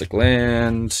 get a basic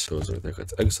land. Those are the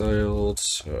cards exiled.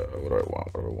 What do I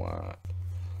want? What do I want?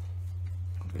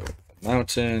 I'll go with the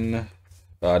mountain.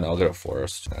 No, I'll go to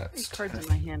forest. These cards in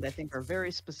my hand, I think, are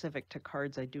very specific to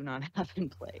cards I do not have in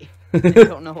play. I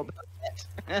don't know about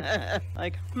that.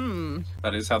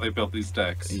 That is how they built these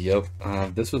decks. Yep.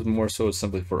 This was more so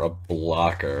simply for a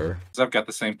blocker. 'Cause I've got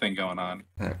the same thing going on.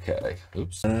 Okay.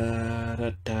 Oops.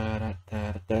 Yeah,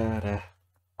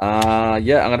 I'm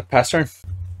gonna pass turn.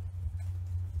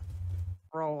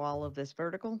 Roll all of this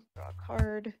vertical. Draw a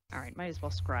card. Alright, might as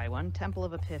well scry one. Temple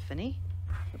of Epiphany.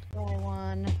 Scry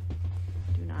one.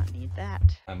 Do not need that.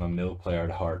 I'm a mill player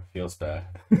at heart. Feels bad.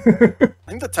 I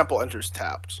think the temple enters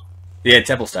tapped. Yeah,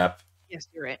 temple's tapped. Yes,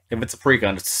 you're right. If it's a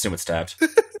precon, just assume it's tapped.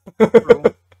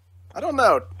 I don't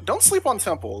know. Don't sleep on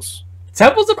temples.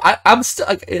 Temple's. I'm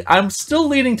still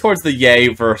leaning towards the yay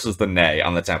versus the nay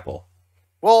on the temple.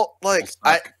 Well, like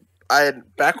I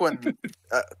had back when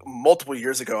multiple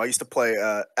years ago, I used to play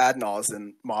Adnaz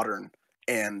in Modern,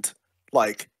 and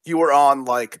like you were on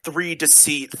like 3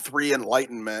 deceit, 3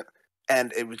 enlightenment.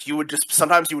 And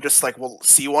sometimes you would just like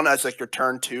see one as like your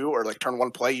turn 2 or like turn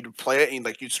 1 play. You'd play it and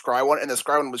like you'd scry one, and the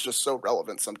scry one was just so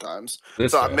relevant sometimes.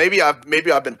 So maybe I've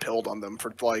been pilled on them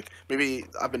for like maybe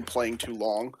I've been playing too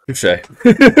long. Touché.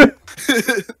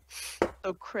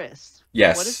 So Chris,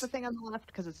 Yes. what is the thing on the left?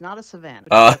 Because it's not a savannah.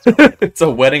 It's a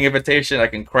wedding invitation. I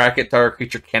can crack it. Target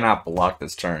creature cannot block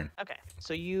this turn. Okay.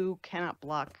 So you cannot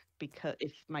block because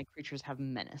if my creatures have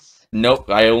menace. Nope,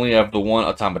 I only have the one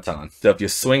automaton. So if you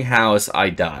swing house,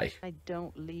 I die. I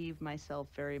don't leave myself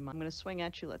very much. I'm going to swing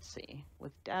at you. Let's see.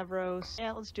 With Davros.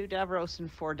 Yeah, let's do Davros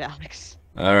and 4 Daleks.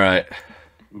 All right.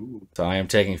 Ooh, So I am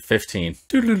taking 15.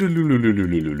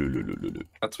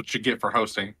 that's what you get for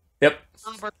hosting. Yep.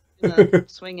 I'm going to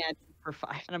swing at you for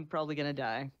 5. And I'm probably going to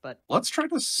die. But Let's try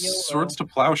to Swords to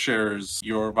Plowshares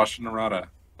your Vashanarada.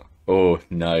 Oh,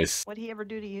 nice. what'd he ever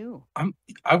do to you?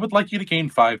 I would like you to gain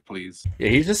 5, please. Yeah,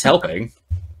 he's just helping.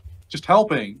 Just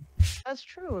helping. That's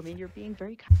true. I mean, you're being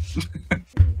very kind.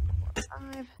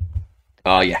 5.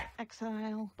 Oh, yeah.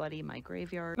 Exile. Buddy, my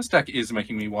graveyard. This deck is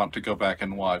making me want to go back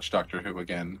and watch Doctor Who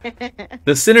again.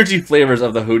 The synergy flavors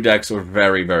of the Who decks were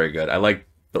very, very good. I like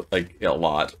a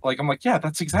lot. Like, I'm like, yeah,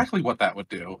 that's exactly what that would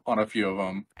do on a few of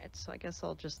them. Alright, so I guess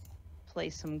I'll just play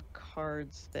some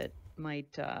cards that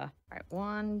might, alright,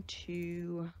 1,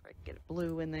 2, get a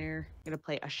blue in there. I'm gonna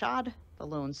play Ashad, the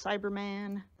Lone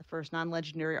Cyberman. The first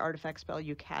non-legendary artifact spell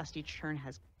you cast each turn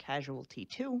has casualty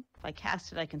 2. If I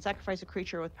cast it, I can sacrifice a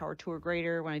creature with power 2 or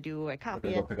greater. When I do, I copy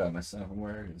it. Pick up myself from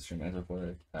where the stream ends up with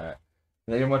it. Alright.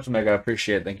 Thank you very much, Omega. I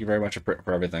appreciate it. Thank you very much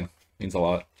for everything. Means a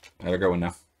lot. Have a good one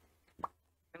now.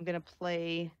 I'm gonna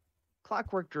play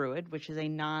Clockwork Druid, which is a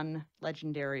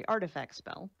non-legendary artifact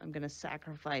spell. I'm gonna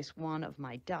sacrifice one of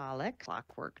my Dalek,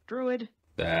 Clockwork Druid.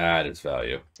 That is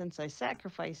value. Since I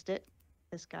sacrificed it,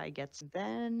 this guy gets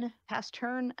then pass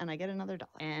turn, and I get another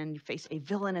Dalek. And you face a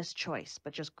villainous choice,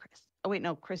 but just Chris. Oh wait,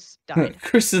 no, Chris died.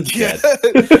 Chris is Yeah.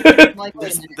 dead. Like,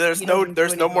 wait a minute, there's he no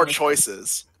doesn't do more anything.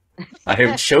 choices. I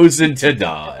have chosen to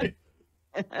die.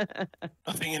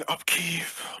 Nothing in upkeep.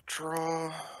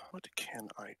 Draw. What can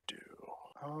I do?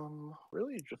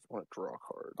 Really just want to draw a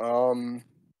card.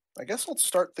 I guess I'll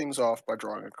start things off by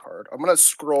drawing a card. I'm gonna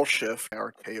scroll shift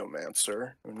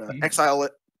Archaeomancer. I'm gonna exile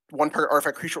it. 1 per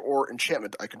artifact, creature, or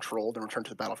enchantment I control, then return to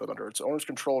the battlefield under its owner's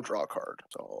control, draw a card.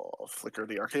 So I'll flicker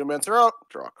the Archaeomancer out,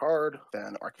 draw a card,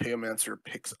 then Archaeomancer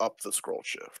picks up the scroll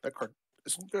shift. That card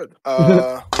isn't good.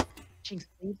 The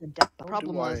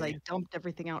problem was I dumped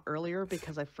everything out earlier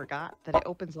because I forgot that it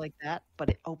opens like that, but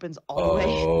it opens all the way.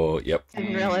 Oh, yep.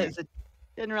 Didn't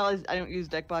realize I don't use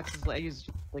deck boxes. I use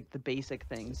like the basic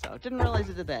things, so didn't realize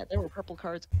it did that. There were purple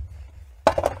cards.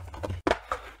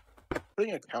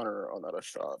 Putting a counter on that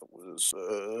Ashad was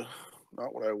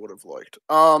not what I would have liked.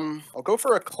 I'll go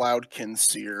for a Cloudkin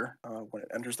Seer. When it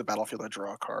enters the battlefield, I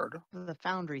draw a card. The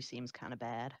Foundry seems kind of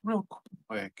bad. Real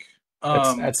quick.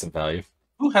 That's some value.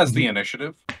 Who has the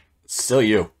initiative? Still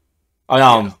you.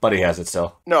 Oh, Buddy has it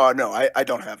still. No, I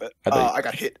don't have it. I thought I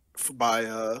got hit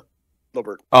by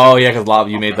Lobert. Oh, yeah, because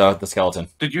you made the skeleton.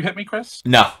 Did you hit me, Chris?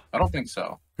 No. I don't think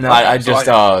so. No, Okay, I so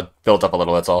just built up a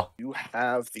little, that's all. You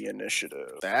have the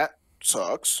initiative. That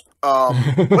sucks.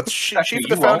 What's Chief of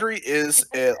the Foundry is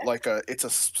it's a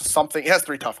something. It has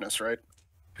 3 toughness, right?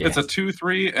 Yeah. It's a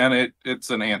 2/3, and it's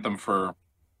an anthem for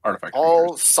artifact All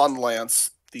creatures.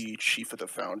 Sunlance, the Chief of the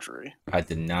Foundry. I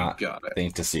did not Got it.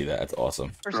 think to see that. That's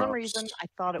awesome. For some Gross. reason, I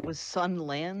thought it was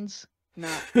Sunlands,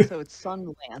 not so it's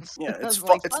Sunlance. Yeah, I it's was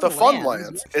like, it's the Fun Sunlands?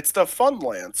 Lands. It's the Fun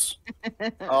Lands.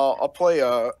 I'll play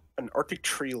an Arctic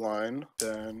Tree Line,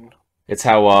 then It's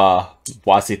how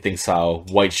Wasi thinks how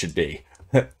white should be.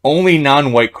 Only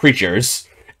non-white creatures,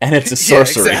 and it's a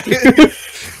sorcery. Yeah,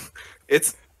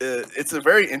 exactly. It's a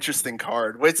very interesting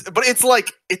card. But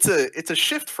it's a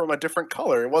shift from a different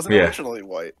color. It wasn't originally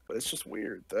white, but it's just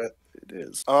weird that it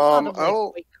is. A lot of,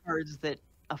 I'll white cards that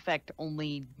affect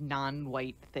only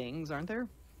non-white things, aren't there?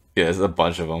 Yeah, there's a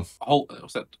bunch of them.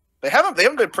 Was that They haven't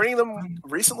been printing them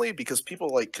recently because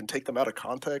people can take them out of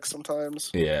context sometimes.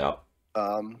 Yeah.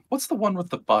 What's the one with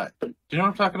the butt? Do you know what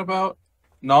I'm talking about?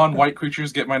 Non-white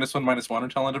creatures get -1/-1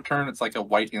 until end of turn. It's like a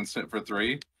white instant for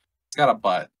 3. It's got a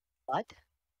butt. Butt?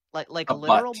 Like A a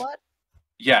literal butt. butt?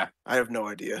 Yeah, I have no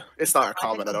idea. It's not a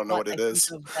common. I don't know what it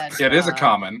is. it is a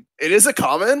common. It is a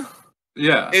common?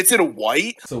 Yeah, It's in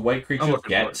white? So white creatures looking for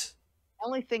get... I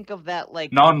only think of that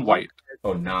like non-white.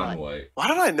 Oh, non-white. Why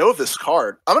did I know this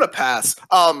card? I'm gonna pass.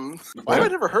 Why have I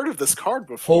never heard of this card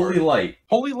before? Holy Light.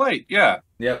 Holy light. Yeah,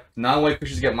 Yep. Non-white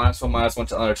creatures get -1/-1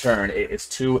 to another turn. It's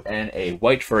 2 and a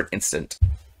white for an instant.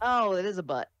 Oh, it is a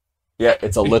butt. Yeah,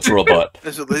 it's a literal butt.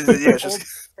 Yeah, it's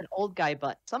just An old guy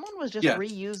butt. Someone was just Yeah.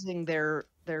 reusing their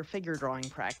their figure drawing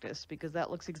practice because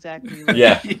that looks exactly like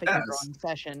Yeah. a figure Yes. drawing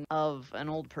session of an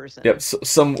old person. Yep. So,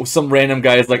 some random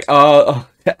guy is like, at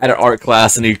an art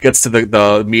class, and he gets to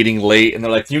the meeting late, and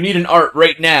they're like, "You need an art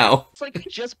right now." It's like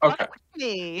just buy Okay. with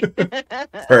me.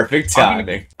 Perfect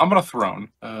timing. I'm gonna throne.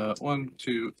 1,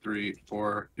 2, 3,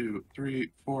 4, 2,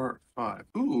 3, 4, 5.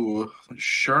 Ooh,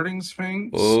 Sharding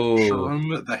Sphinx, Ooh.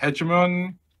 Shroom the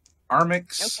Hegemon,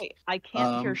 Armix. Okay, I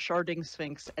can't hear Um, Sharding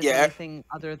Sphinx as yeah. anything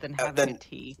other than having then- a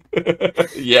T.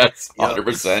 Yes, Yep.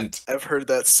 100%. I've heard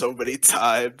that so many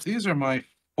times. These are my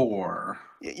 4.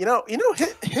 You know,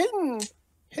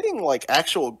 hitting like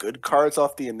actual good cards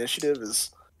off the initiative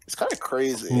is kind of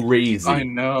crazy. Crazy. I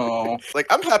know. Like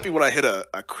I'm happy when I hit a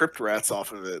Crypt Rats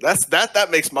off of it. That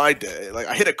makes my day. Like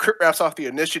I hit a Crypt Rats off the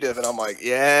initiative, and I'm like,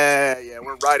 yeah,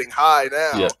 we're riding high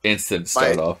now. Yeah, instant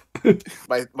start off.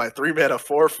 My 3-mana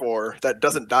 4/4 that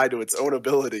doesn't die to its own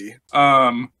ability.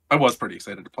 I was pretty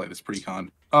excited to play this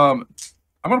pre-con.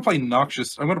 I'm gonna play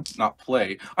Noxious. I'm gonna not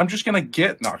play. I'm just gonna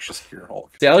get Noxious Gear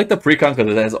Hulk. See, I like the precon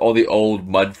because it has all the old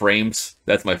mud frames.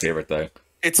 That's my favorite thing.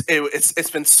 It's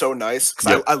been so nice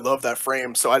because Yep. I love that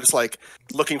frame. So I just like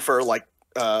looking for like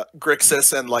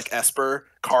Grixis and like Esper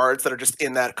cards that are just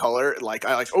in that color. Like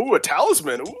I like, oh, a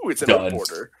talisman. Ooh, it's an Done.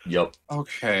 border. Yup.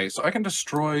 Okay, so I can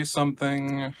destroy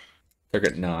something.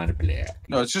 Target non-black.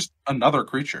 No, it's just another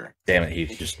creature. Damn it,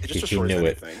 It just he destroys knew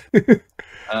it. anything.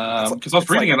 Because I was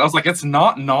reading it, I was like, it's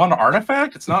not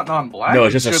non-artifact. It's not non-black. No,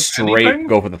 it's just a straight anything?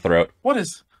 go for the throat. What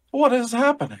is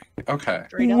happening? Okay.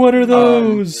 Straight up. What are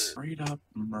those? Straight up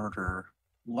murder.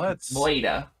 Let's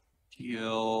Blader.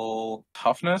 kill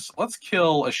toughness. Let's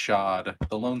kill Ashad,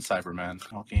 the lone Cyberman.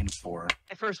 I'll gain 4.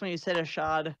 At first, when you said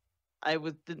Ashad, I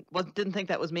didn't think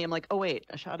that was me. I'm like, oh wait,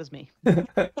 Ashad is me.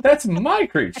 That's my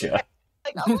creature.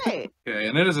 Like, oh wait. Okay,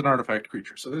 and it is an artifact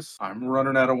creature. So this, I'm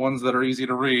running out of ones that are easy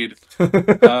to read.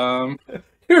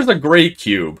 Here's a great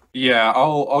cube. Yeah,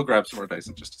 I'll grab some more dice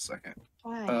in just a second.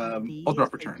 Why I'll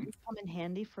drop these? They return. do come in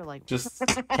handy for like Just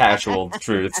casual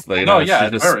truths. Like, No, it's yeah,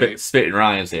 just very. spitting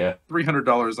rhymes here.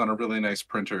 $300 on a really nice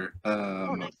printer.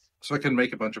 oh nice. So I can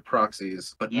make a bunch of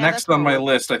proxies. But Yeah, next that's on my cool.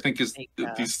 list, I think, is Make,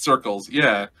 these circles.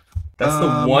 Yeah. That's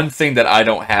the one thing that I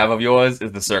don't have of yours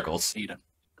is the circles. Need 'em.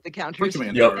 The counters.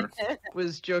 Commander.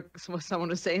 Was joke someone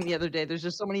was saying the other day. There's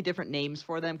just so many different names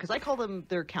for them because I call them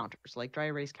their counters, like dry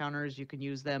erase counters. You can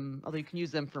use them, although you can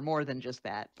use them for more than just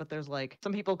that. But there's like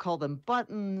some people call them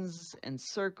buttons and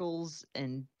circles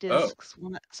and discs.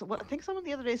 I think someone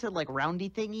the other day said like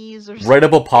roundy thingies or something.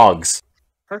 Writable pogs.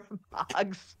 Or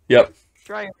pogs. Yep.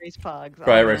 Dry erase pogs.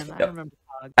 Dry Oh, erase, man, I yep. remember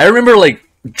pogs. I remember like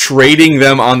trading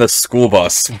them on the school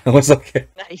bus. I was like,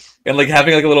 Nice. and like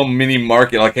having like a little mini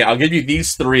market. Like, hey, I'll give you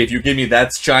these 3 if you give me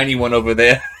that shiny one over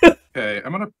there. Okay,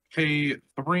 I'm gonna pay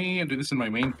 3 and do this in my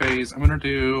main phase. I'm gonna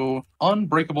do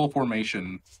Unbreakable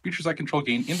Formation. Creatures I control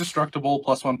gain indestructible,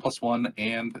 +1/+1,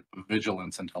 and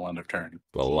vigilance until end of turn.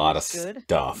 A lot of Good.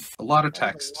 stuff. A lot of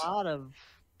That was text. A lot of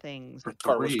things. For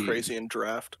Card was 3. crazy in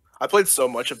draft. I played so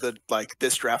much of the like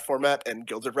this draft format and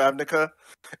Guilds of Ravnica,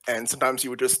 and sometimes you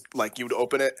would just like you would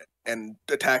open it and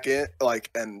attack it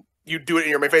and you do it in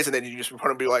your main phase, and then you just want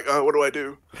to be like, oh, what do I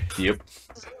do? Yep.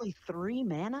 It's only 3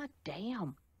 mana.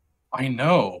 Damn. I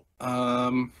know.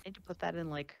 I need to put that in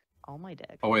like all my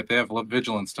decks. Oh wait, they have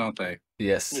vigilance, don't they?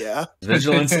 Yes. Yeah.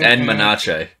 Vigilance and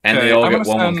Menache. And they Okay, all I'm get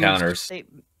gonna 1/1 send- counters. Say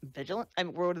vigilant. I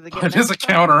mean, where do they get? It is a next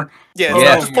from? counter. Yeah. Oh,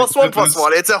 Yeah. It's just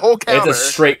 +1/+1. It's a whole counter. It's a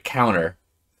straight counter.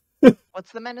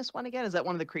 What's the menace one again? Is that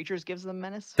one of the creatures gives them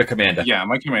menace? The commander. Yeah,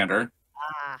 my commander.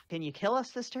 Can you kill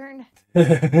us this turn?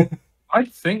 I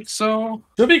think so.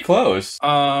 Should be close.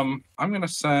 I'm gonna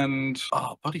send.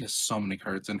 Oh, Buddy has so many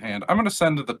cards in hand. I'm gonna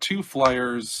send the 2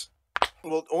 flyers.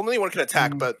 Well, only one can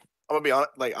attack, but I'm gonna be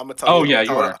honest. Like I'm gonna tell Oh, you. yeah,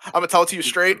 you are. I'm gonna tell it to you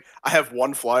straight. I have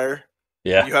 1 flyer.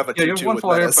 Yeah. You have a 2/2 Yeah, you have 1 with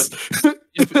flyer,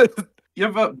 menace. You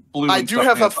have a blue. I and do stuff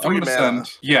have in a it, so I'm 3 gonna mana.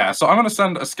 Send, yeah, so I'm gonna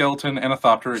send a skeleton and a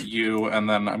thopter at you, and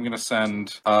then I'm gonna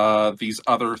send these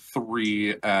other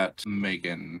 3 at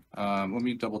Megan. Let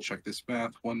me double check this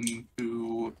math. 1,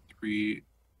 2, 3,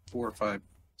 4, 5,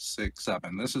 6,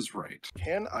 7. This is right.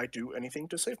 Can I do anything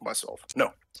to save myself?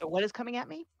 No. So what is coming at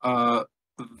me?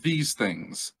 These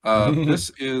things.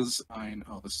 This is 9.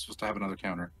 Oh, this is supposed to have another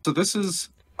counter. So this is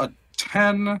a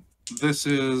 10. This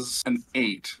is an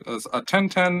 8. There's a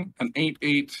 10-10, an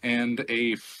 8-8, and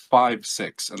a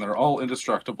 5-6, and they're all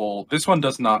indestructible. This one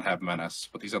does not have menace,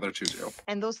 but these other 2 do.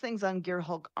 And those things on Gear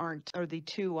Hulk aren't, or the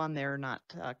 2 on there are not.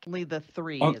 Only the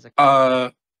 3 On- is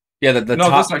a. Yeah, the no,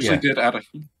 top, this actually did add a.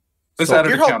 This So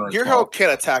added a counter. as Gear well. Hulk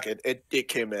can't attack it. It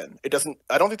came in. It doesn't.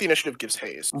 I don't think the initiative gives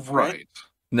haste. Right.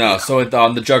 No, so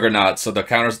on the Juggernaut, so the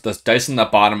counters, the dice in the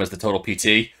bottom is the total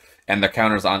PT, and the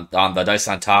counters on the dice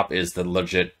on top is the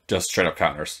legit, just straight up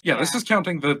counters. Yeah, this is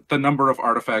counting the number of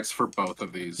artifacts for both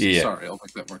of these. Yeah. Sorry, I'll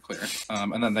make that more clear.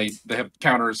 And then they have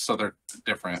counters, so they're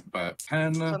different. But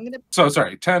 10. So I'm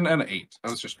gonna. 10 and 8. I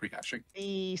was just rehashing.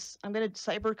 I'm gonna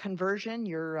cyber conversion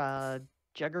your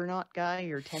Juggernaut guy,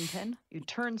 your 10/10. You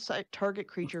turn target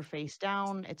creature face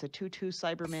down. It's a 2/2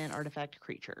 Cyberman artifact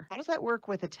creature. How does that work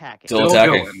with attacking? Still Still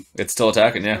attacking. going. It's still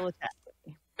attacking, yeah. Still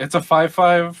attacking, It's a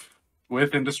 5/5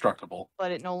 with indestructible.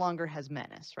 but it no longer has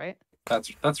menace, right?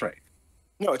 That's right.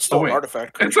 No, it's still wait. an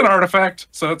artifact. It's an artifact,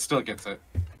 so it still gets it.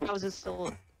 How is it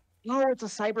still? No, it's a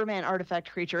Cyberman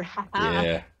artifact creature.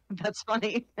 Yeah. That's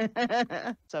funny.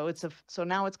 So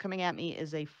now it's coming at me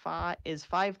is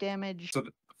 5 damage. So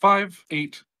 5,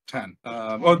 8, 10.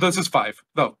 Oh, this is 5.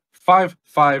 No, 5,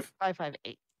 5. 5, 5,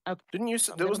 8. Okay. Didn't you?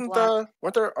 I'm There gonna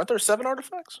wasn't aren't there 7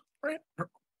 artifacts? Right.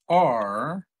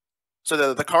 Are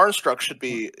So the construct should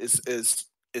be is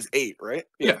 8, right?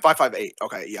 Yeah. 5, 5, 8.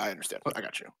 Okay, yeah, I understand. I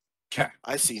got you. okay.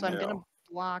 I see So now. I'm gonna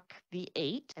block the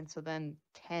 8, and so then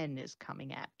 10 is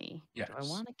coming at me. Yes. Do I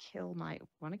want to kill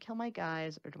my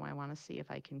guys, or do I want to see if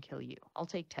I can kill you? I'll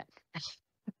take 10.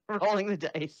 Rolling the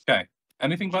dice. Okay.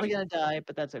 Anything, I'm probably buddy? gonna die,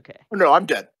 but that's okay. No, I'm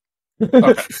dead.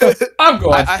 Okay. I'm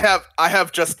going. I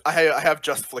have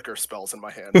just flicker spells in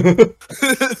my hand.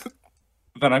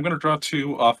 Then I'm going to draw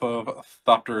 2 off of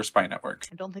Thopter Spy Network.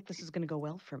 I don't think this is gonna go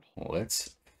well for me.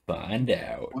 Let's find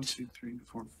out. 1, 2, 3,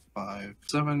 4, 5,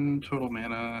 7 total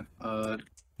mana.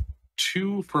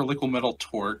 2 for Liquid Metal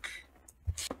Torque,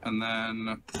 and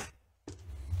then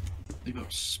leave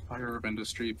up Spire of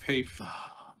Industry. Pay.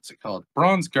 What's it called?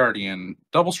 Bronze Guardian.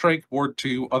 Double strike, ward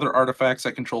 2. Other artifacts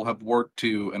I control have ward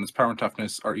 2, and its power and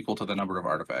toughness are equal to the number of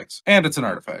artifacts. And it's an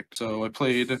artifact. So I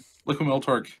played Liquid Metal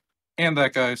Torque and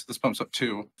that guy, so this bumps up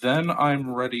 2. Then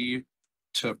I'm ready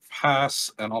to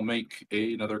pass, and I'll make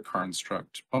another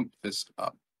construct. Bump this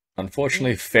up.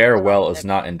 Unfortunately, Farewell is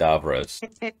not in Davros.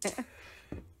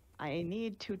 I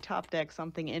need to top deck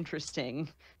something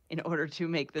interesting in order to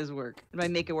make this work. And by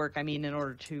make it work, I mean in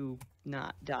order to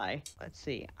not die. Let's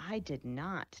see. I did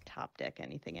not top deck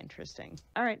anything interesting.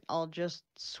 All right, I'll just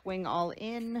swing all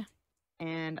in,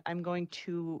 and I'm going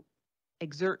to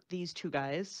exert these 2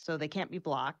 guys so they can't be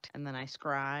blocked, and then I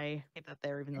scry. Keep that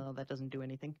there, even though that doesn't do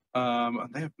anything.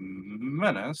 They have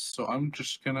menace, so I'm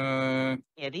just gonna.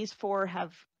 Yeah, these 4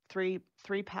 have 3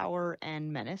 power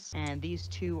and menace, and these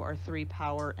 2 are 3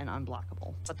 power and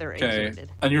unblockable, but they're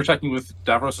exerted. And you're attacking with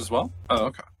Davros as well? Oh,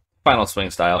 okay. Final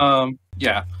swing style.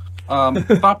 Yeah.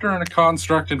 Thopter and a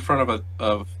construct in front of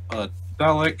a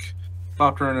Dalek.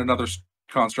 Thopter and another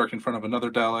construct in front of another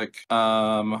Dalek.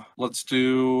 Let's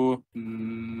do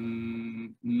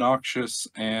Noxious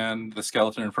and the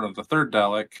skeleton in front of the third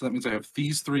Dalek. That means I have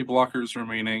these 3 blockers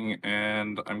remaining,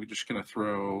 and I'm just going to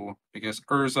throw, I guess,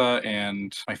 Urza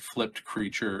and my flipped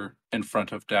creature in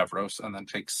front of Davros, and then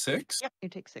take 6. Yep, you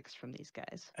take 6 from these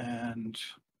guys. And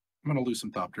I'm going to lose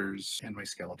some Thopters and my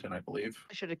skeleton, I believe.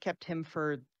 I should have kept him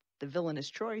for the villainous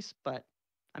choice, but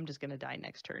I'm just going to die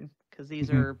next turn, because these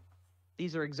are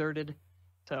exerted.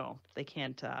 So they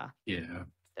can't. Yeah.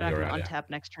 They're not going to untap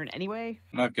next turn anyway.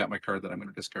 And I've got my card that I'm going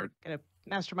to discard. Gonna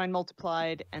Mastermind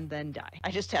Multiplied and then die.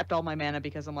 I just tapped all my mana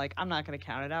because I'm like, I'm not going to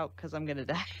count it out because I'm going to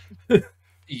die.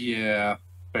 Yeah,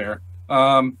 fair.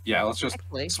 Yeah, let's just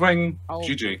Actually, swing. I'll-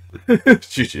 GG.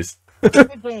 GG's.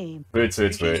 Good game. Sweet,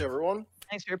 sweet, GG's, sweet. everyone.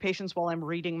 Thanks for your patience while I'm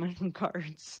reading my own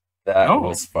cards. That No.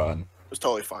 was fun. It was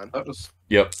totally fine. That was.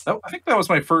 Yep. I think that was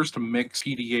my first mix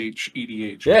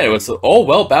EDH. Yeah, it was all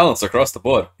well balanced across the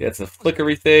board. You had some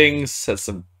flickery things, had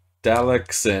some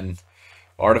Daleks and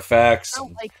artifacts. I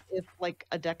don't like if like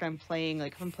a deck I'm playing,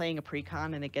 like if I'm playing a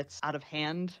precon and it gets out of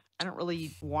hand. I don't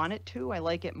really want it to. I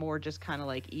like it more just kind of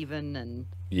like even and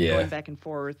Yeah. going back and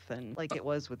forth, and like it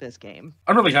was with this game.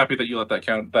 I'm really happy that you let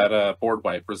that board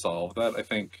wipe resolve. That I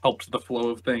think helped the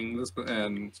flow of things,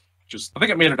 and just I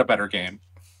think it made it a better game.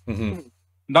 Mhm.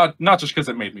 Not just because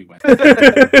it made me win.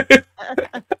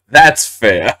 That's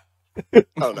fair.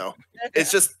 Oh no.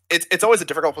 It's just it's always a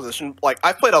difficult position. Like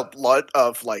I've played a lot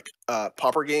of like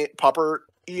pauper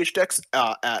EDH decks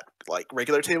at like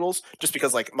regular tables, just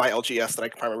because like my LGS that I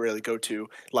primarily go to,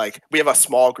 like we have a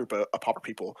small group of pauper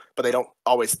people, but they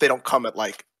don't come at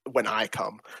like when I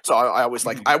come. So I always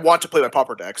like I want to play my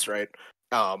pauper decks, right?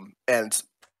 And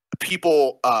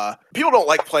people don't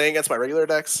like playing against my regular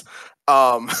decks.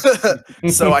 So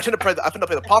I tend to play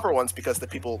the pauper ones because the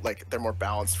people like they're more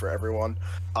balanced for everyone.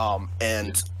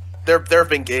 And there have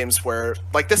been games where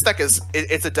like this deck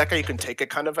it's a deck that you can take at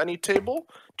kind of any table,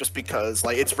 just because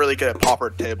like it's really good at pauper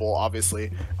table,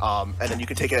 obviously, and then you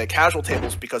can take it at casual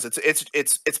tables because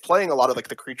it's playing a lot of like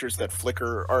the creatures that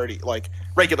Flicker already like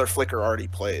regular Flicker already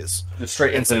plays. The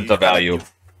straight incident of value.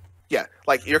 Yeah,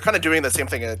 like you're kind of doing the same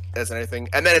thing as anything,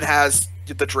 and then it has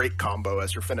the Drake combo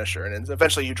as your finisher, and then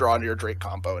eventually you draw into your Drake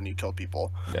combo and you kill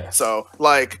people. Yeah. So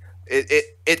like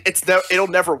it'll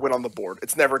never win on the board.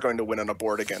 It's never going to win on a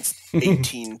board against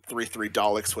 18 3/3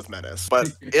 Daleks with Menace,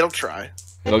 but it'll try.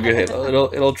 It'll get hit.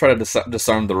 It'll try to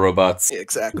disarm the robots. Yeah,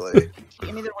 exactly. I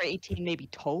mean, there were 18 maybe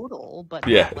total, but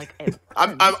Yeah. not like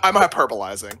I'm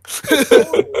hyperbolizing.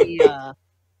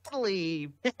 totally.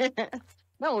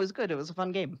 No, it was good. It was a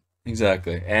fun game.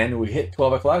 Exactly. And we hit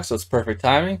 12 o'clock, so it's perfect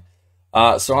timing.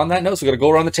 So on that note, so we're going to go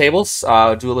around the tables,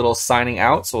 do a little signing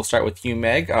out. So we'll start with you,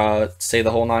 Meg. Say the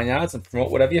whole 9 yards and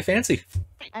promote whatever you fancy.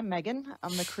 I'm Megan.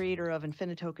 I'm the creator of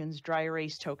Infinitoken's dry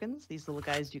erase tokens. These little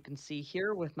guys you can see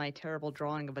here with my terrible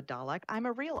drawing of a Dalek. I'm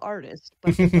a real artist,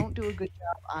 but I don't do a good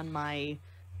job on my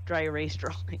dry erase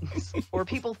drawings. Or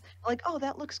people are like, oh,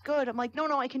 that looks good. I'm like,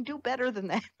 no, I can do better than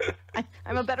that.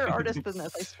 I'm a better artist than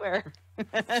this, I swear.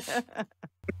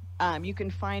 You can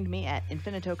find me at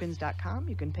infinitokens.com.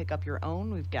 You can pick up your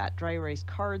own. We've got dry erase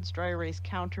cards, dry erase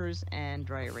counters, and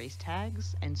dry erase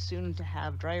tags, and soon to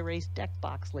have dry erase deck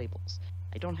box labels.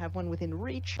 I don't have one within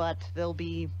reach, but they'll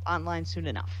be online soon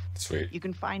enough. Sweet. You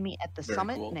can find me at the Very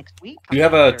summit cool. next week. Do you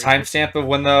have a timestamp of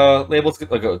when the labels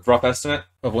get, like a rough estimate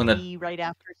of when the... Be right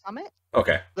after summit.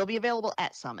 Okay. They'll be available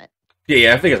at summit.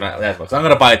 Yeah, I think it's my last book. So I'm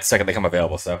going to buy it the second they come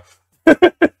available, so...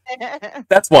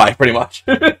 That's why, pretty much.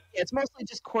 It's mostly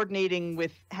just coordinating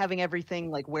with having everything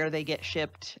like where they get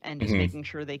shipped and just making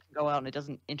sure they can go out and it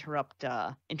doesn't interrupt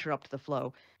the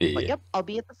flow. Yeah. But yep, I'll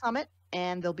be at the summit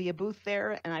and there'll be a booth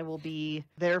there and I will be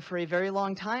there for a very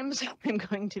long time. So I'm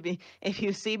going to be, if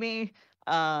you see me,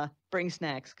 bring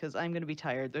snacks because I'm going to be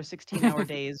tired. They're 16-hour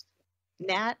days.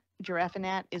 Giraffe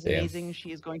Nat is amazing.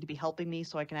 She is going to be helping me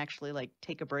so I can actually like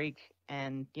take a break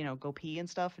and, go pee and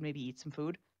stuff and maybe eat some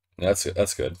food. That's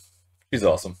good. She's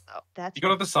awesome. Oh, that's You go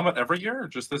to the summit every year or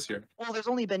just this year? Well, there's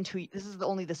only been this is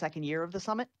only the second year of the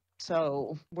summit.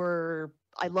 So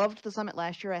I loved the summit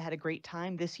last year. I had a great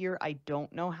time. This year, I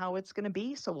don't know how it's going to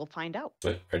be. So we'll find out.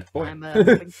 Sweet. Right to the point. I'm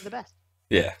hoping for the best.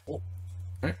 Yeah. Cool.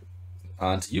 All right.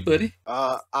 On to you, buddy.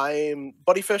 I'm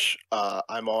Buddyfish.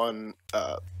 I'm on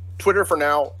Twitter for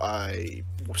now. I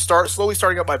slowly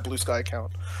starting up my Blue Sky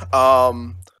account.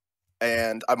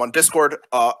 And I'm on Discord.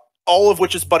 All of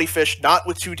which is Buddyfish, not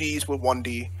with 2 Ds, with 1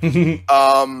 D.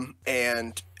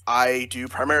 And I do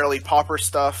primarily pauper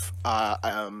stuff.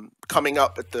 Coming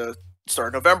up at the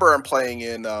start of November, I'm playing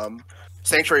in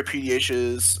Sanctuary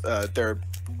pEDH's, their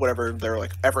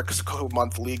like every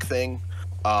month league thing.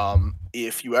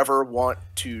 If you ever want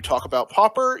to talk about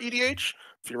pauper EDH,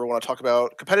 if you ever want to talk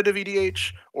about competitive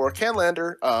EDH or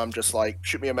Canlander, just like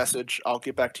shoot me a message. I'll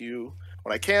get back to you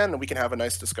when I can, and we can have a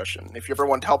nice discussion. If you ever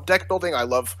want to help deck building, I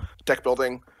love deck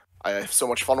building. I have so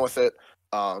much fun with it.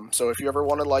 So if you ever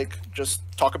want to like just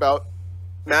talk about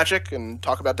Magic and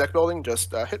talk about deck building,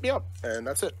 just hit me up, and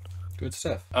that's it. Good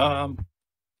stuff. I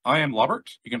am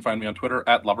Lobert. You can find me on Twitter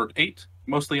at Lobert8.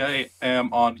 Mostly I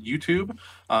am on YouTube.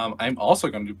 I'm also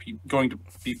going to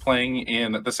be playing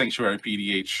in the Sanctuary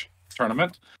pEDH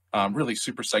tournament. I'm really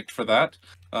super psyched for that.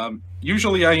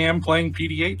 Usually I am playing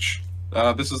pEDH.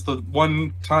 This is the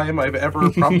one time I've ever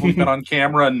probably been on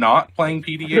camera not playing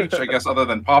pEDH, I guess, other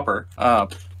than Pauper.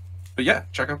 But yeah,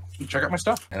 check out my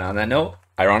stuff. And on that note,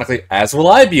 ironically, as will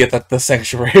I be at the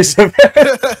Sanctuaries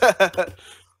event.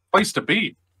 Place to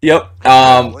be. Yep.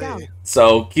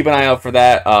 So keep an eye out for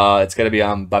that. It's going to be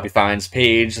on Bobby Fine's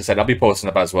page. As I said, I'll be posting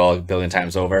up as well a billion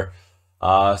times over.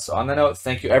 So on that note,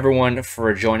 thank you everyone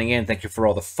for joining in. Thank you for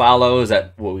all the follows.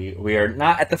 That we are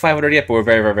not at the 500 yet, but we're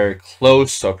very, very, very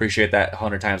close. So appreciate that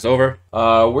 100 times over.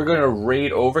 We're going to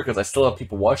raid over because I still have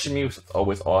people watching me, which is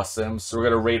always awesome. So we're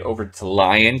going to raid over to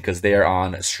Lion because they are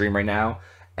on stream right now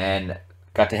and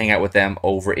got to hang out with them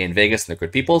over in Vegas, and they're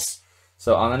good peoples.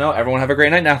 So on the note, everyone have a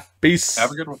great night now. Peace. Have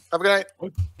a good one. Have a good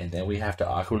night. And then we have to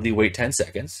awkwardly wait 10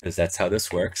 seconds because that's how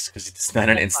this works. Because it's not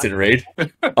an instant raid.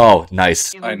 Oh,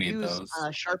 nice. You I need use those.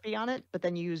 Sharpie on it, but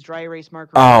then you use dry erase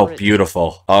marker. Oh, over it.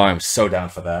 beautiful. Oh, I'm so down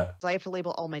for that. So I have to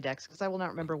label all my decks because I will not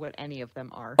remember what any of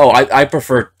them are. Oh, I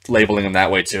prefer labeling them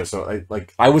that way too. So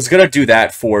I was gonna do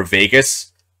that for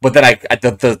Vegas, but then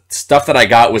the stuff that I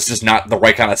got was just not the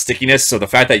right kind of stickiness. So the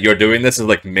fact that you're doing this is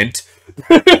like mint.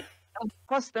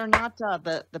 Plus, they're not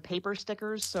the paper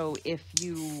stickers, so if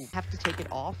you have to take it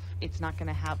off, it's not going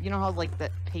to have... You know how, like, the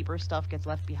paper stuff gets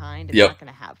left behind? It's Yep. not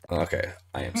going to have that. Okay,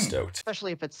 I am stoked.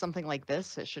 Especially if it's something like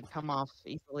this, it should come off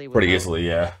easily. Pretty without easily,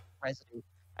 yeah. Residue.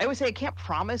 I would say I can't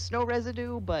promise no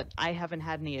residue, but I haven't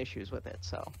had any issues with it,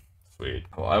 so... Sweet.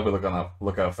 Well, I would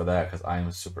look out for that because I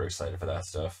am super excited for that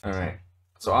stuff. All right.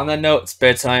 So on that note, it's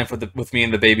bedtime with me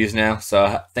and the babies now.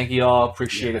 So thank you all.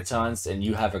 Appreciate it tons, and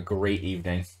you have a great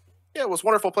evening. Yeah, it was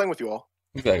wonderful playing with you all.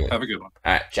 Exactly. Have a good one.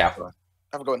 All right. Ciao.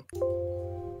 Have a good one.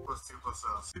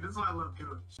 See, this is why I love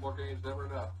doing more games, never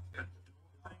enough.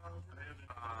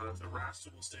 The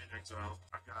Rastal will stay in exile.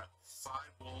 I've got 5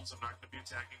 wolves. I'm not going to be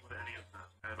attacking with any of them.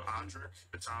 I have Odric,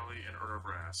 Vitali, and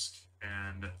Urbrask,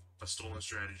 and a stolen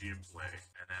strategy in play.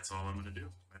 And that's all I'm going to do.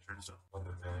 My turn is up.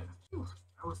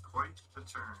 That was quite the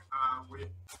turn.